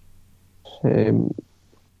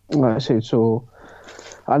like I said, so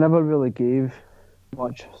I never really gave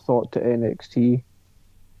much thought to NXT.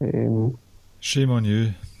 Shame on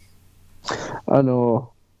you. I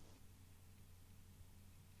know.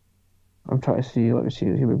 I'm trying to see. Let me see.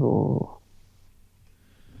 Here we go.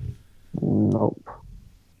 Nope.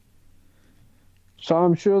 So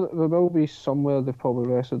I'm sure that there will be somewhere they've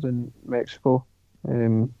probably wrestled in Mexico. But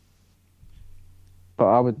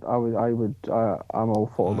I'm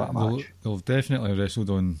all for that match. They'll definitely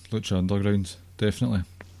wrestled on Lucha Underground, definitely,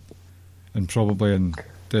 and probably in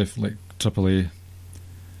like AAA.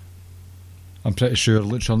 I'm pretty sure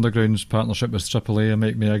Lucha Underground's partnership with AAA. I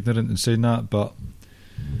might be ignorant in saying that, but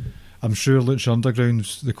I'm sure Lucha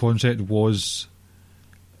Underground's the concept was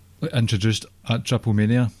introduced at Triple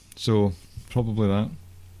Mania, so probably that.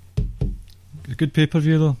 A good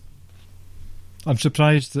pay-per-view though. I'm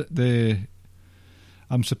surprised that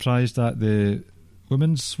the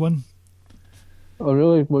women's won. Oh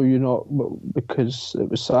really? Were you not because it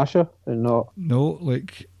was Sasha and not? No,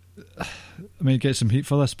 like I might get some heat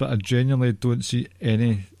for this, but I genuinely don't see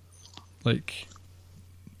any. Like,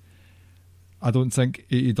 I don't think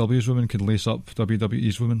AEW's women could lace up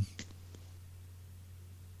WWE's women.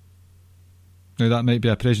 Now that might be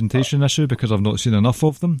a presentation issue because I've not seen enough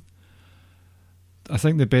of them. I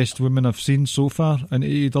think the best women I've seen so far in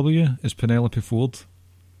AEW is Penelope Ford.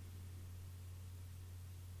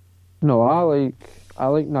 No, I like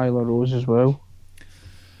Nyla Rose as well.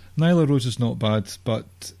 Nyla Rose is not bad,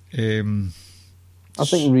 but I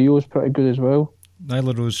think Rio's pretty good as well.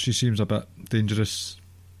 Nyla Rose, she seems a bit dangerous.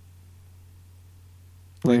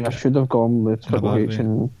 I should have gone with Triple H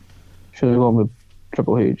and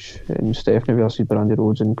Triple H and Stephanie versus Brandy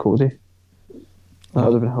Rhodes and Cody. That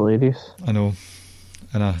would have been hilarious. I know.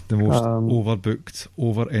 And the most overbooked,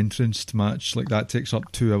 over-entranced match, like that takes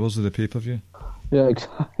up 2 hours of the pay-per-view. Yeah,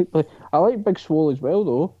 exactly. I like Big Swole as well,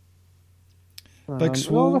 though. Big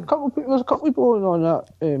Swole. There's a couple of people on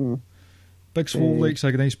that. Big Swole likes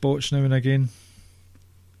a nice botch now and again.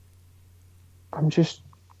 I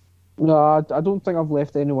don't think I've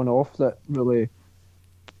left anyone off that really.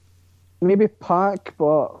 Maybe Pac,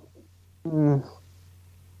 but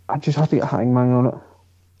I just have to get Hangman on it.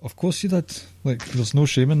 Of course you did. Like, there's no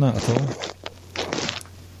shame in that at all.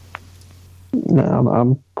 Nah,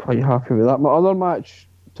 I'm quite happy with that. My other match,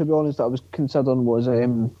 to be honest, that I was considering was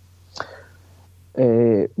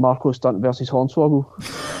Marco Stunt versus Hornswoggle.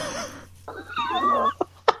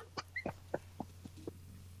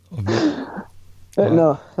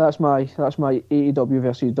 No, that's my AEW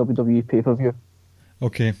versus WWE pay-per-view.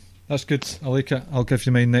 Okay, that's good. I like it. I'll give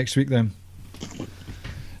you mine next week then.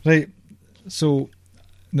 Right, so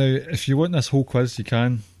now if you want this whole quiz, you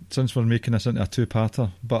can, since we're making this into a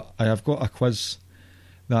 2-parter. But I have got a quiz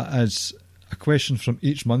that is a question from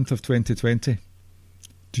each month of 2020.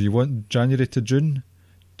 Do you want January to June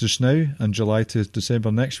just now and July to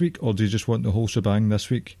December next week, or do you just want the whole shebang this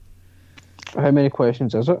week? How many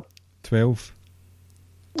questions is it? 12.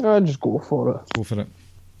 I'll just go for it. Go for it.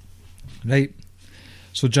 Right.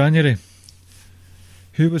 So January.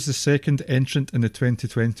 Who was the second entrant in the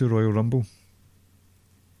 2020 Royal Rumble?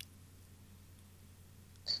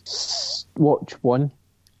 Watch one.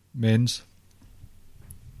 Men's.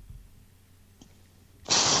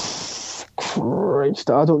 Christ,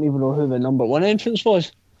 I don't even know who the number 1 entrance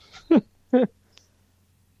was. It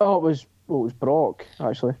was Brock,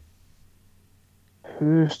 actually.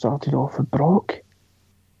 Who started off with Brock?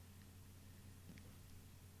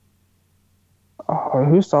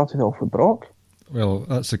 Who started off with Brock? Well,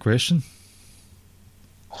 that's the question.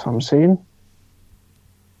 That's what I'm saying.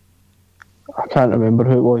 I can't remember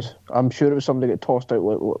who it was. I'm sure it was somebody that got tossed out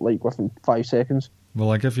like within 5 seconds.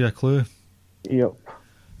 Will I give you a clue? Yep.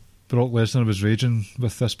 Brock Lesnar was raging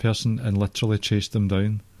with this person and literally chased them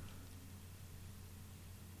down.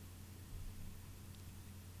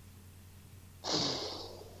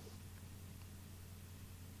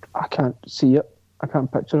 I can't see it. I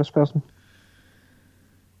can't picture this person.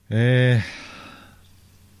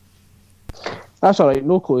 That's alright,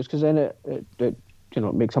 no clues, because then it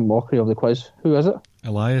makes a mockery of the quiz. Who is it?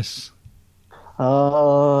 Elias.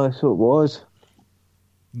 So it was.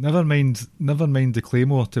 Never mind the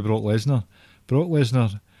Claymore to Brock Lesnar. Brock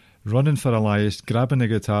Lesnar running for Elias, grabbing the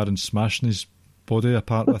guitar and smashing his body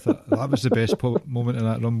apart with it. That was the best moment in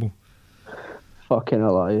that Rumble. Fucking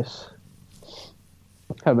Elias.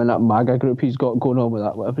 Him and that MAGA group he's got going on with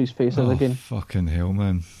that, whatever his face is again. Fucking hell,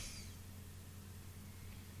 man.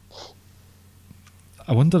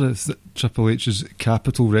 I wonder if Triple H's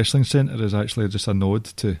Capitol Wrestling Centre is actually just a nod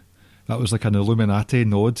to... That was like an Illuminati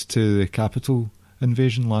nod to the Capitol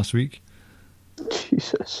invasion last week.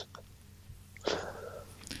 Jesus.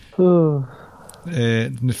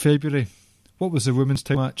 In February, what was the women's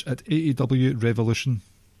title match at AEW Revolution?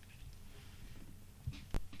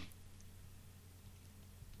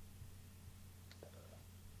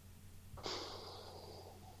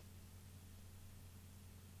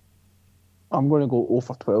 I'm going to go 0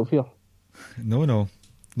 for 12 here. No.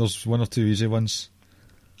 There's 1 or 2 easy ones.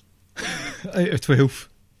 Out of 12.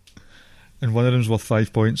 And one of them's worth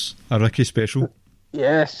 5 points. A Ricky special.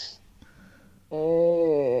 Yes.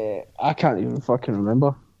 I can't even fucking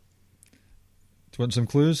remember. Do you want some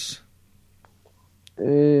clues?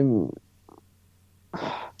 I'm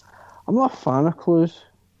not a fan of clues.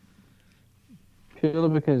 Purely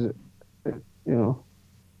because,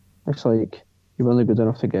 it's like... You're only good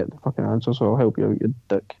enough to get the fucking answer, so I'll help you out, you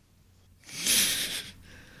dick.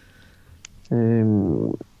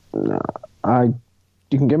 You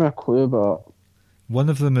can give me a clue, but... One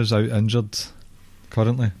of them is out injured,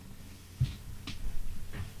 currently.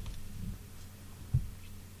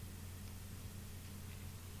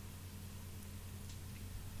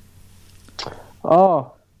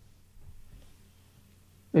 Oh.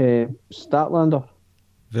 Statlander.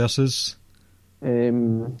 Versus?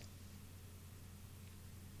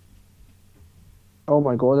 Oh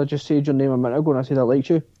my god, I just said your name a minute ago and I said I liked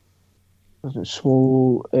you. Wasn't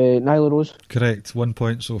Swole. Nyla Rose. Correct, 1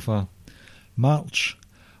 point so far. March.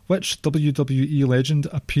 Which WWE legend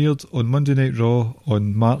appeared on Monday Night Raw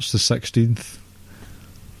on March the 16th?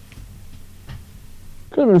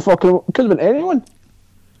 Could have been anyone.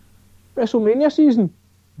 WrestleMania season.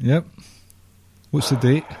 Yep. What's the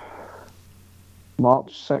date?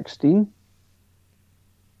 March 16.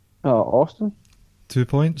 Austin. 2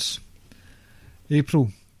 points. April.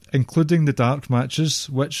 Including the dark matches,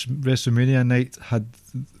 which WrestleMania night had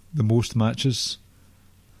the most matches?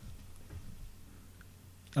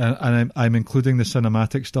 And I'm including the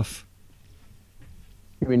cinematic stuff.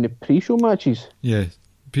 You mean the pre-show matches? Yeah.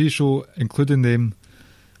 Pre-show, including them,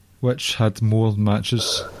 which had more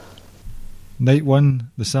matches. Night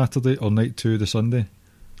 1, the Saturday, or night 2, the Sunday?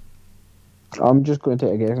 I'm just going to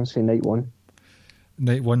take a guess and say night 1.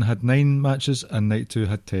 Night 1 had 9 matches and night 2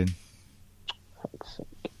 had 10. Fuck's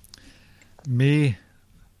sake. May.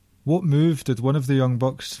 What move did one of the Young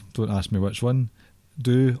Bucks, don't ask me which one,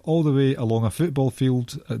 do all the way along a football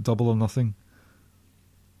field at Double or Nothing?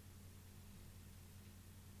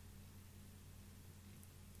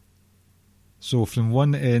 So from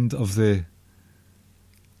one end of the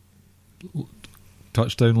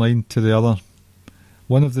touchdown line to the other,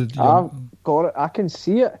 one of the... I've got it. I can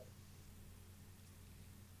see it.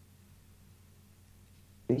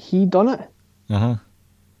 He done it. Uh-huh.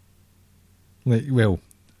 Like, well,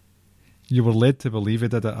 you were led to believe he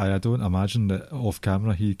did it. I don't imagine that off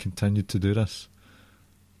camera he continued to do this.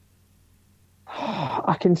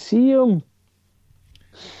 I can see him.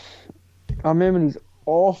 I remember he's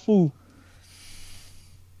awful.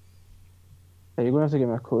 You're going to have to give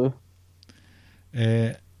me a clue.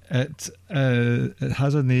 It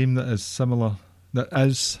has a name that is similar. That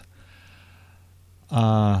is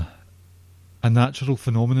a natural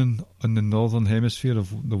phenomenon in the northern hemisphere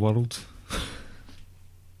of the world.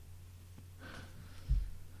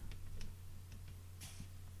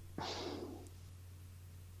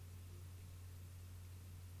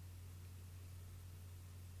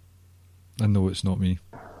 I know it's not me.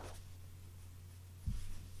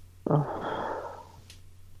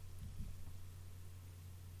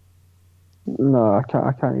 No, I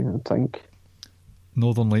can't even think.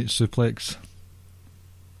 Northern Lights suplex.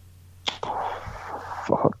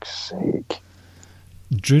 Fuck's sake.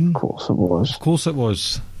 June? Of course it was. Of course it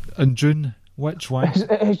was. In June, which one? It's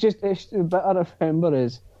the bit I remember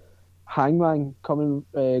is Hangman coming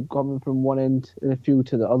from one end of the field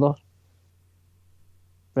to the other.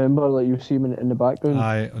 Remember, like you see him in the background?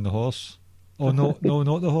 Aye, on the horse. Oh, no, no,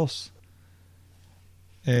 not the horse.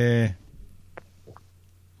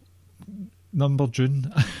 Number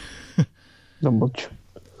June. Number June.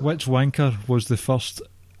 Which wanker was the first,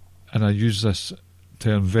 and I use this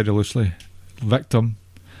term very loosely, victim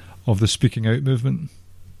of the speaking out movement?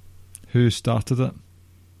 Who started it?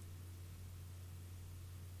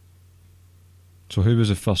 So who was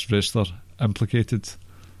the first wrestler implicated?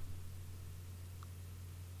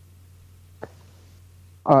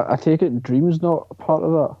 I take it Dream's not a part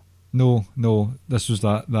of that? No, this was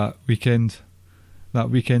that weekend. That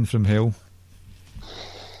weekend from hell.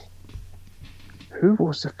 Who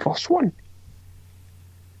was the first one?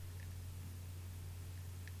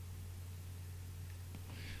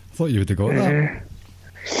 I thought you would have got that.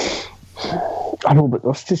 I know, but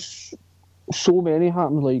there's just so many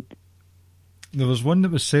happened. Like, There was one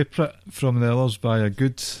that was separate from the others by a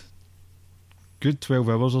good 12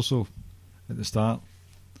 hours or so at the start.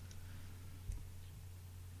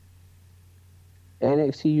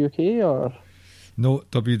 NXT UK or No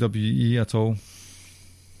WWE at all.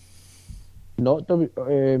 not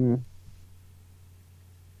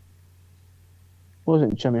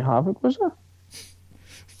wasn't Jimmy Havoc, was it?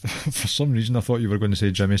 For some reason, I thought you were going to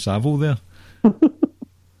say Jimmy Savile there.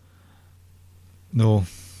 No.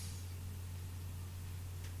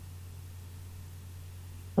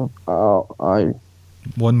 Aye.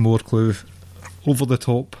 One more clue. Over the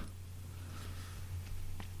top.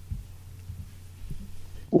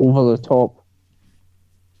 Over the top.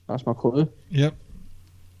 That's my clue. Yep.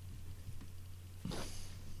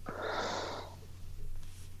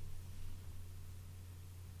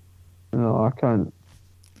 No, I can't.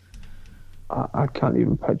 I can't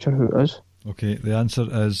even picture who it is. Okay, the answer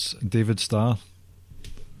is David Starr.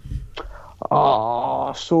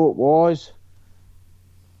 Ah, so it was.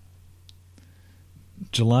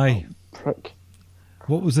 July. Prick.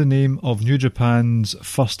 What was the name of New Japan's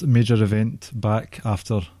first major event back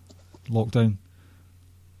after lockdown?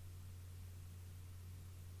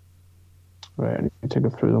 Right, I need to go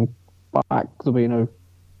through them back the way now,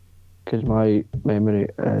 because my memory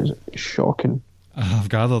is shocking. I've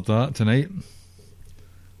gathered that tonight.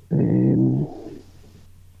 So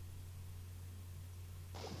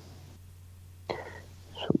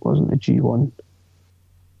it wasn't a G1.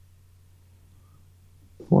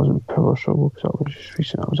 It wasn't Power Struggle because that was just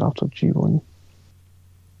recent. That was after G1.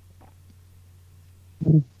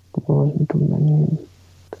 It wasn't Dominion.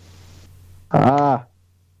 Ah!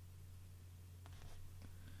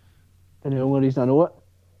 And the only reason I know it,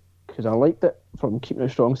 because I liked it from Keeping It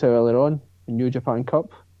Strong so earlier on, the New Japan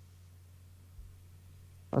Cup.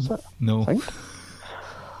 That's it. No. I think.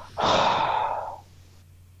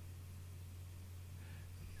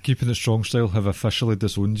 Keeping It Strong style have officially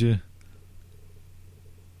disowned you.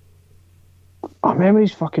 Our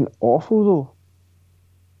memory's fucking awful though.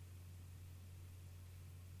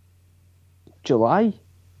 July?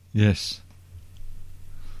 Yes.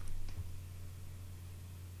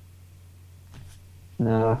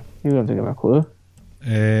 Nah, you're going to have to give me a clue.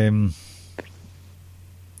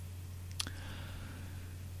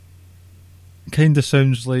 Kind of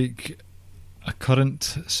sounds like a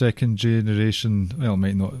current second generation. Well, it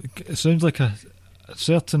might not. It sounds like a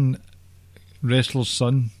certain wrestler's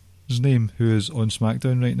son's name who is on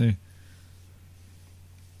SmackDown right now.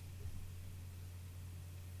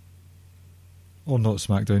 Or not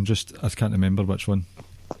SmackDown, just I can't remember which one.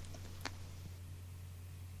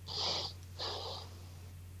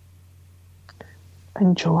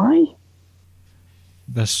 In July?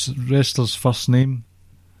 This wrestler's first name,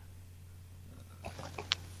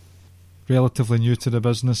 relatively new to the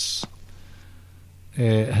business.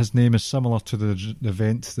 His name is similar to the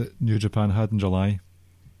event that New Japan had in July.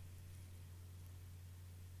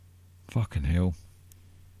 Fucking hell.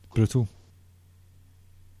 Brutal.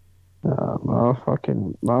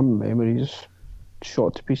 My memory's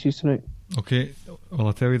shot to pieces tonight. Okay, well,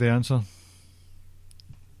 I'll tell you the answer.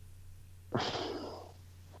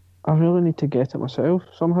 I really need to get it myself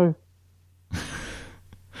somehow.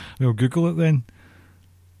 Well, Google it then.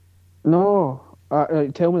 No,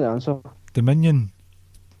 tell me the answer. Dominion.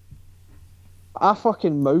 I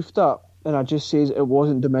fucking mouthed that, and I just says it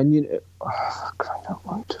wasn't Dominion. Crying out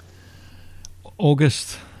loud.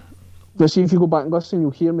 August. Let's see if you go back and listen,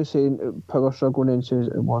 you'll hear me saying Power Struggle and then says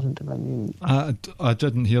it wasn't Dominion. I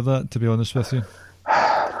didn't hear that, to be honest with you.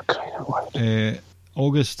 Crying out loud.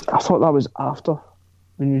 August. I thought that was after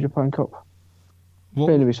the New Japan Cup.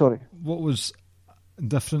 Anyway, sorry. What was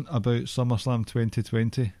different about SummerSlam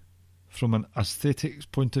 2020 from an aesthetics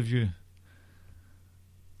point of view?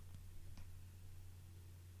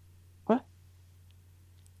 What?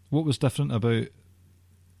 What was different about...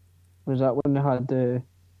 Was that when they had the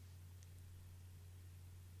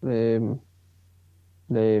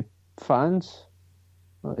fans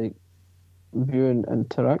like viewing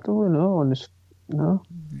interactively? No.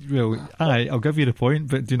 Well, aye, I'll give you the point,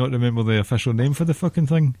 but do you not remember the official name for the fucking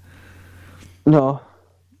thing? No.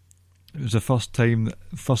 It was the first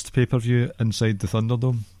pay-per-view inside the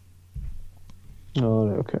Thunderdome. Oh,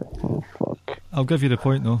 right, okay. Oh, fuck. I'll give you the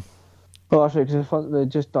point, though. Oh, that's right, because they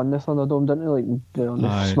just done the Thunderdome, didn't they? Like, on the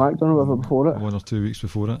SmackDown or whatever before it. 1 or 2 weeks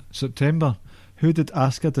before it. September. Who did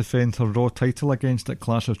Asuka defend her Raw title against at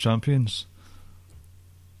Clash of Champions?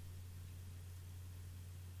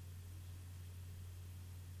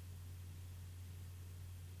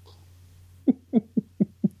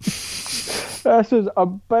 This is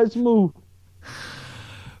abysmal.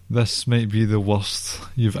 This might be the worst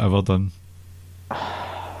you've ever done.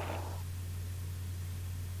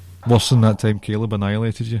 Worse than that time Caleb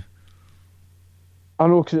annihilated you. I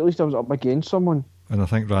know, because at least I was up against someone. And I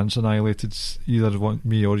think Rance annihilated either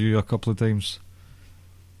me or you a couple of times.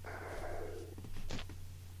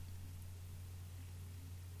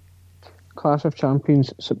 Clash of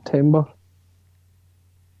Champions, September.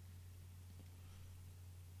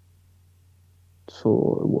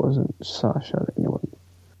 So it wasn't Sasha or anyone.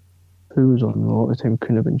 Who was on Raw at the time?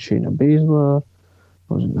 Couldn't have been Shayna Baszler.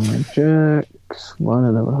 Wasn't Nia Jax.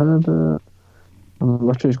 Lana never had it. I'm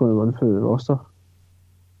literally just going to run through the roster.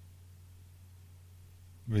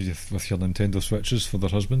 With your Nintendo Switches for their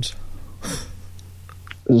husbands?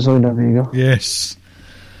 Zelina Vega. Yes.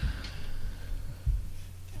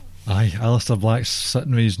 Aye, Alistair Black's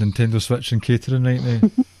sitting with his Nintendo Switch and catering right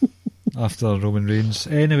now. After Roman Reigns.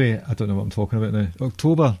 Anyway, I don't know what I'm talking about now.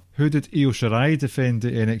 October. Who did Io Shirai defend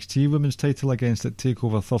the NXT Women's title against at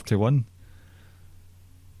TakeOver 31?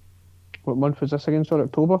 What month was this again? Sorry,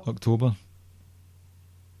 October? October.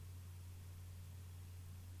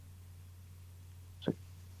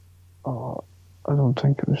 Oh, I don't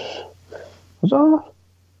think it was. Was that her?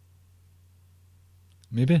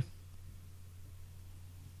 Maybe.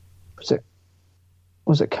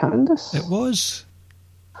 Was it Candice? It was.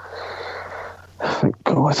 Thank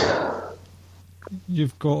God.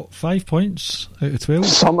 You've got 5 points out of 12.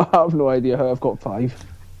 Somehow I have no idea how I've got 5.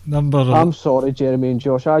 I'm sorry, Jeremy and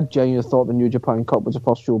Josh. I genuinely thought the New Japan Cup was the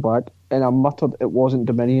first show back, and I muttered it wasn't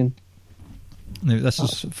Dominion. Now, this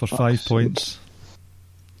is for 5 points.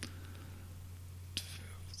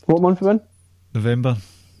 What month are we in? November.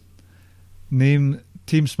 Name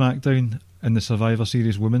Team SmackDown in the Survivor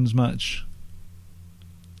Series women's match.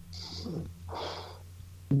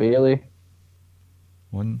 Bailey.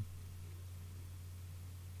 1.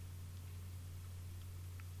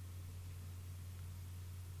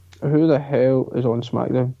 Who the hell is on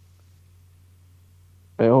SmackDown?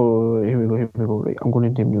 Oh, here we go. Right, I'm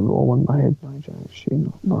going to name the Raw one in my head.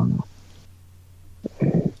 Shane Barner.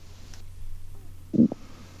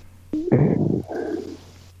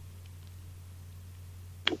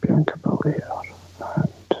 Bianca Belair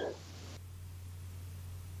and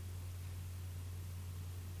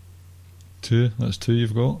 2. That's 2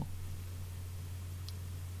 you've got.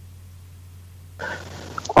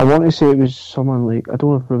 I want to say it was someone like, I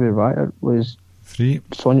don't know if Ruby Riott was. 3.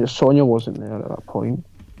 Sonya wasn't there at that point.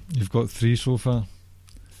 You've got 3 so far.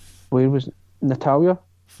 Where was Natalia?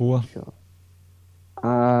 4. Sure.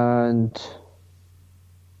 And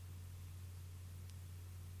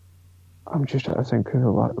I'm just trying to think who the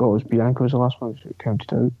last. Oh, it was Bianca was the last one that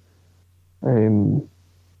counted out. I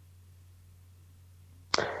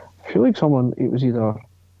feel like someone. It was either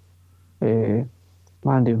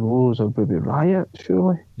Mandy Rose or Ruby Riott.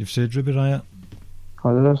 Surely. You've said Ruby Riott,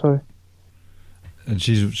 Oh, did I? Sorry. and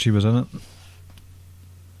she was in it.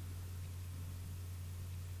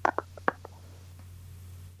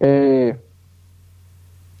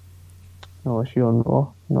 No, is she on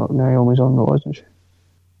Raw? No, Naomi's on Raw, isn't she?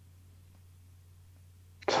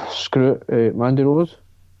 Screw it, Mandy Rose.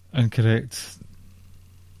 Incorrect.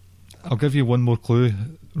 I'll give you one more clue.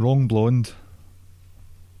 Wrong blonde.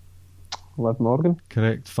 Liv Morgan.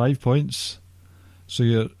 Correct. 5 points. So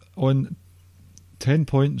you're on 10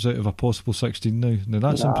 points out of a possible 16 now. Now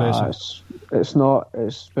that's impressive. It's not.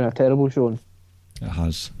 It's been a terrible showing. It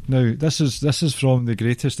has. Now this is from the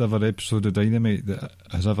greatest ever episode of Dynamite that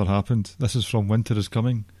has ever happened. This is from Winter is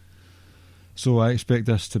Coming. So I expect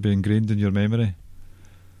this to be ingrained in your memory.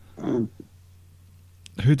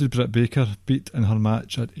 Who did Britt Baker beat in her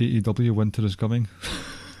match at AEW Winter is Coming?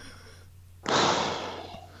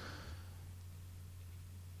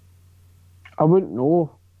 I wouldn't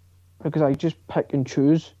know because I just pick and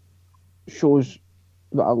choose shows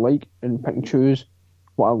that I like and pick and choose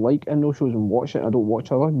what I like in those shows and watch it. I don't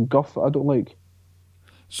watch other guff that I don't like.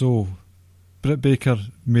 So Britt Baker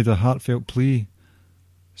made a heartfelt plea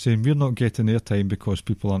saying we're not getting airtime because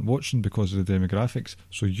people aren't watching because of the demographics.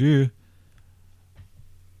 So you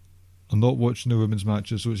are not watching the women's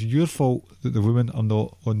matches. So it's your fault that the women are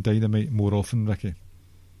not on Dynamite more often, Ricky.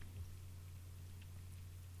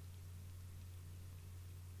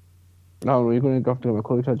 No, you're going to have to give a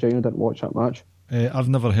clue because Gina didn't watch that match. I've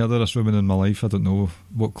never heard of this woman in my life. I don't know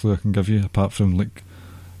what clue I can give you apart from like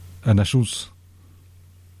initials.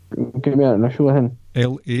 Give me an initial then.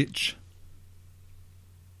 LH.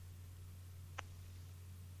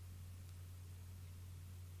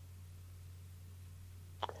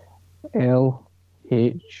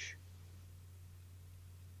 LH.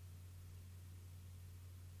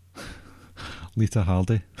 Lita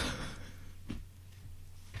Hardy.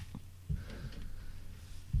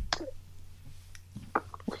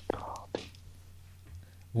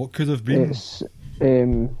 What could have been? It's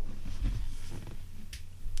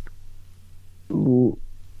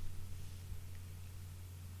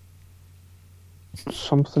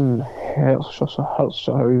something Hertz,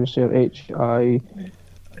 how you say it,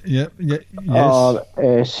 Yes.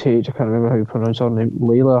 RSH, I can't remember how you pronounce her name.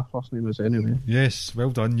 Layla, first name is anyway. Yes,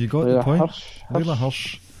 well done. You got Layla the point. Hirsch. Layla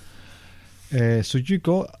Hirsch. So you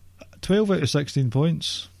got 12 out of 16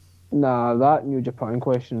 points. Nah, that New Japan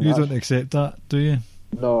question. You don't accept that, do you?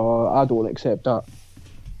 No, I don't accept that.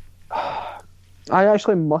 I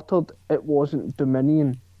actually muttered it wasn't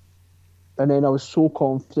Dominion, and then I was so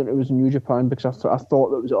confident it was New Japan because I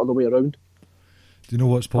thought it was the other way around. Do you know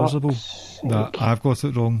what's possible? That I've got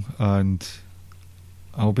it wrong and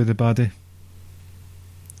I'll be the baddie.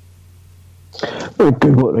 We'll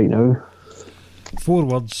Google it right now. 4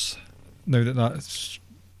 words. Now that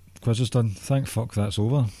quiz is done, thank fuck that's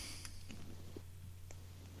over.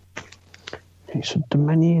 Right, so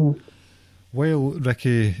Dominion. While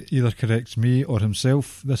Ricky either corrects me or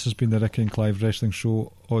himself, this has been the Ricky and Clive Wrestling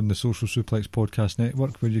Show on the Social Suplex Podcast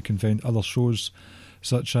Network, where you can find other shows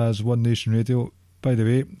such as One Nation Radio. By the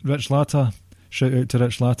way, Rich Latta, shout out to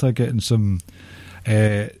Rich Latta getting some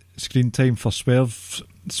screen time for Swerve's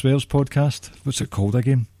podcast. What's it called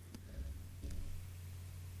again?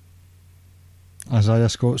 Isaiah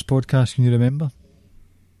Scott's podcast, can you remember?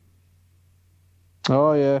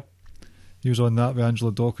 Oh, yeah. He was on that with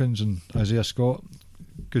Angela Dawkins and Isaiah Scott.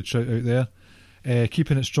 Good shout out there.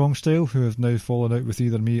 Keeping It Strong Style, who have now fallen out with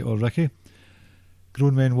either me or Ricky.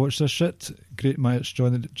 Grown Men Watch This Shit, Great Match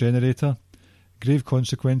Generator, Grave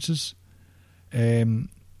Consequences,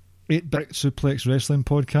 8-Bit Suplex Wrestling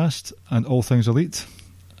Podcast, and All Things Elite.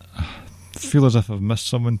 I feel as if I've missed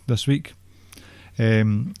someone this week.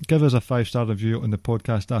 Give us a 5-star review on the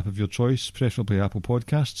podcast app of your choice, preferably Apple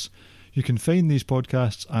Podcasts. You can find these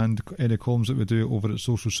podcasts and any columns that we do over at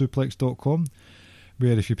socialsuplex.com,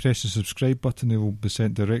 where if you press the subscribe button, they will be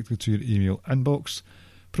sent directly to your email inbox.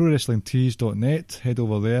 ProWrestlingTees.net, head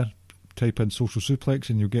over there, type in Social Suplex,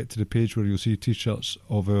 and you'll get to the page where you'll see t-shirts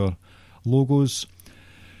of our logos.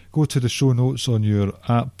 Go to the show notes on your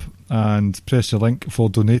app and press the link for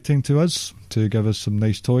donating to us to give us some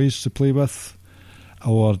nice toys to play with.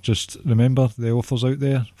 Or just remember the offers out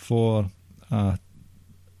there for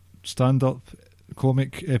stand-up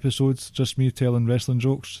comic episodes, just me telling wrestling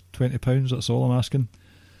jokes, £20, that's all I'm asking.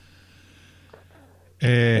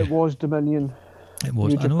 It was Dominion. It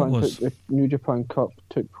was, I know it was. The New Japan Cup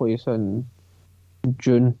took place in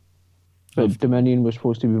June, but Dominion was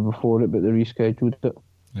supposed to be before it, but they rescheduled it.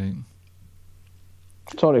 Right.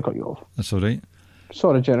 Sorry to cut you off. That's alright.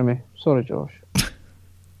 Sorry, Jeremy. Sorry, Josh.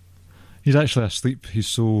 He's actually asleep. He's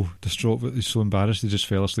so distraught, he's so embarrassed he just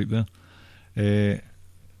fell asleep there.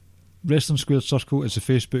 Wrestling Squared Circle is a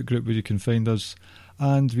Facebook group where you can find us,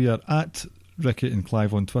 and we are at Ricky and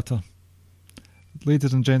Clive on Twitter.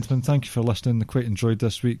 Ladies and gentlemen, thank you for listening. I quite enjoyed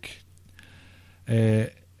this week.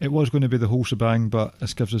 It was going to be the whole shebang, but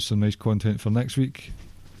this gives us some nice content for next week.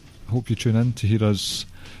 I hope you tune in to hear us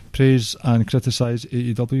praise and criticise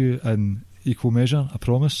AEW in equal measure, I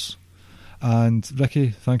promise. And Ricky,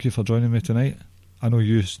 thank you for joining me tonight. I know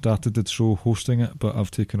you started the show hosting it, but I've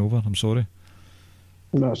taken over. I'm sorry.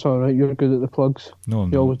 That's alright, you're good at the plugs. No, I'm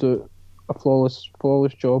you not. Always do a flawless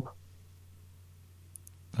job.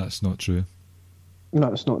 That's not true.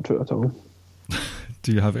 That's not true at all.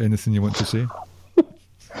 Do you have anything you want to say?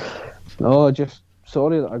 No, just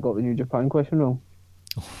sorry that I got the New Japan question wrong.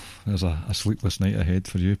 Oh, there's a sleepless night ahead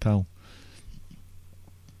for you, pal.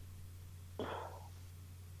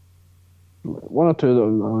 One or two that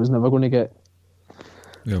I was never going to get.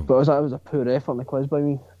 Yeah. But that was a poor effort on the quiz by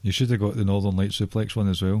me. You should have got the Northern Light Suplex one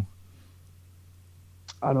as well.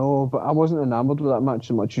 I know, but I wasn't enamoured with that match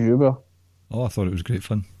as much as you were. Oh, I thought it was great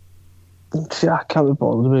fun. See, I can't be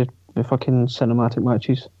bothered with fucking cinematic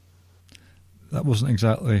matches. That wasn't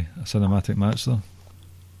exactly a cinematic match, though.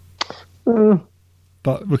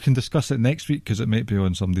 But we can discuss it next week because it might be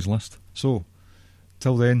on somebody's list. So,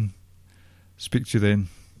 till then, speak to you then.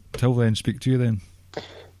 Till then, speak to you then.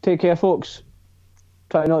 Take care, folks.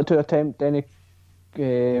 Try not to attempt any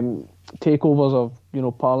takeovers of,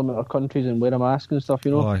 Parliament or countries and wear a mask and stuff,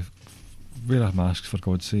 Oh, wear a mask, for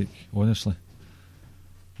God's sake, honestly.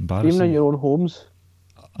 Embarrassing. Even in your own homes.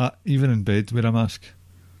 Even in bed, wear a mask.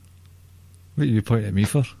 What are you pointing at me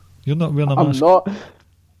for? You're not wearing a mask. I'm not.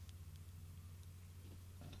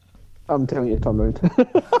 I'm telling you to turn round.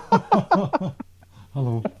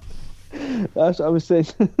 Hello. That's what I was saying.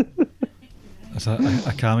 That's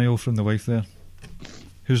a cameo from the wife there.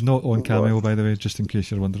 Who's not on Cameo, by the way, just in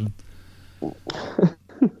case you're wondering.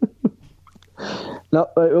 No,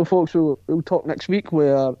 right, well, folks, we'll talk next week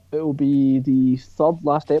where it will be the third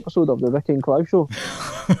last episode of the Ricky and Clive show.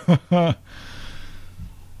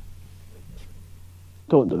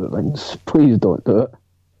 Don't do it, Vince. Please don't do it.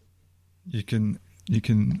 You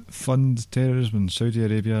can fund terrorism in Saudi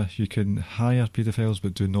Arabia. You can hire paedophiles,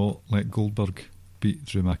 but do not let Goldberg beat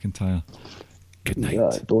Drew McIntyre. Good night. Yeah,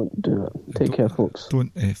 don't do it. Take care, folks. Don't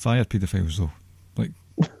fire paedophiles, though.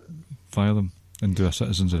 Fire them and do a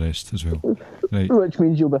citizen's arrest as well. Right. Which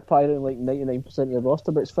means you'll be firing like 99% of your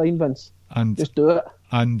roster, but it's fine, Vince. And just do it.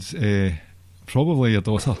 And probably your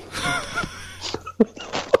daughter.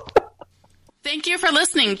 Thank you for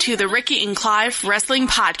listening to the Ricky and Clive Wrestling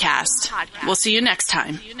Podcast. We'll see you next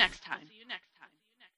time.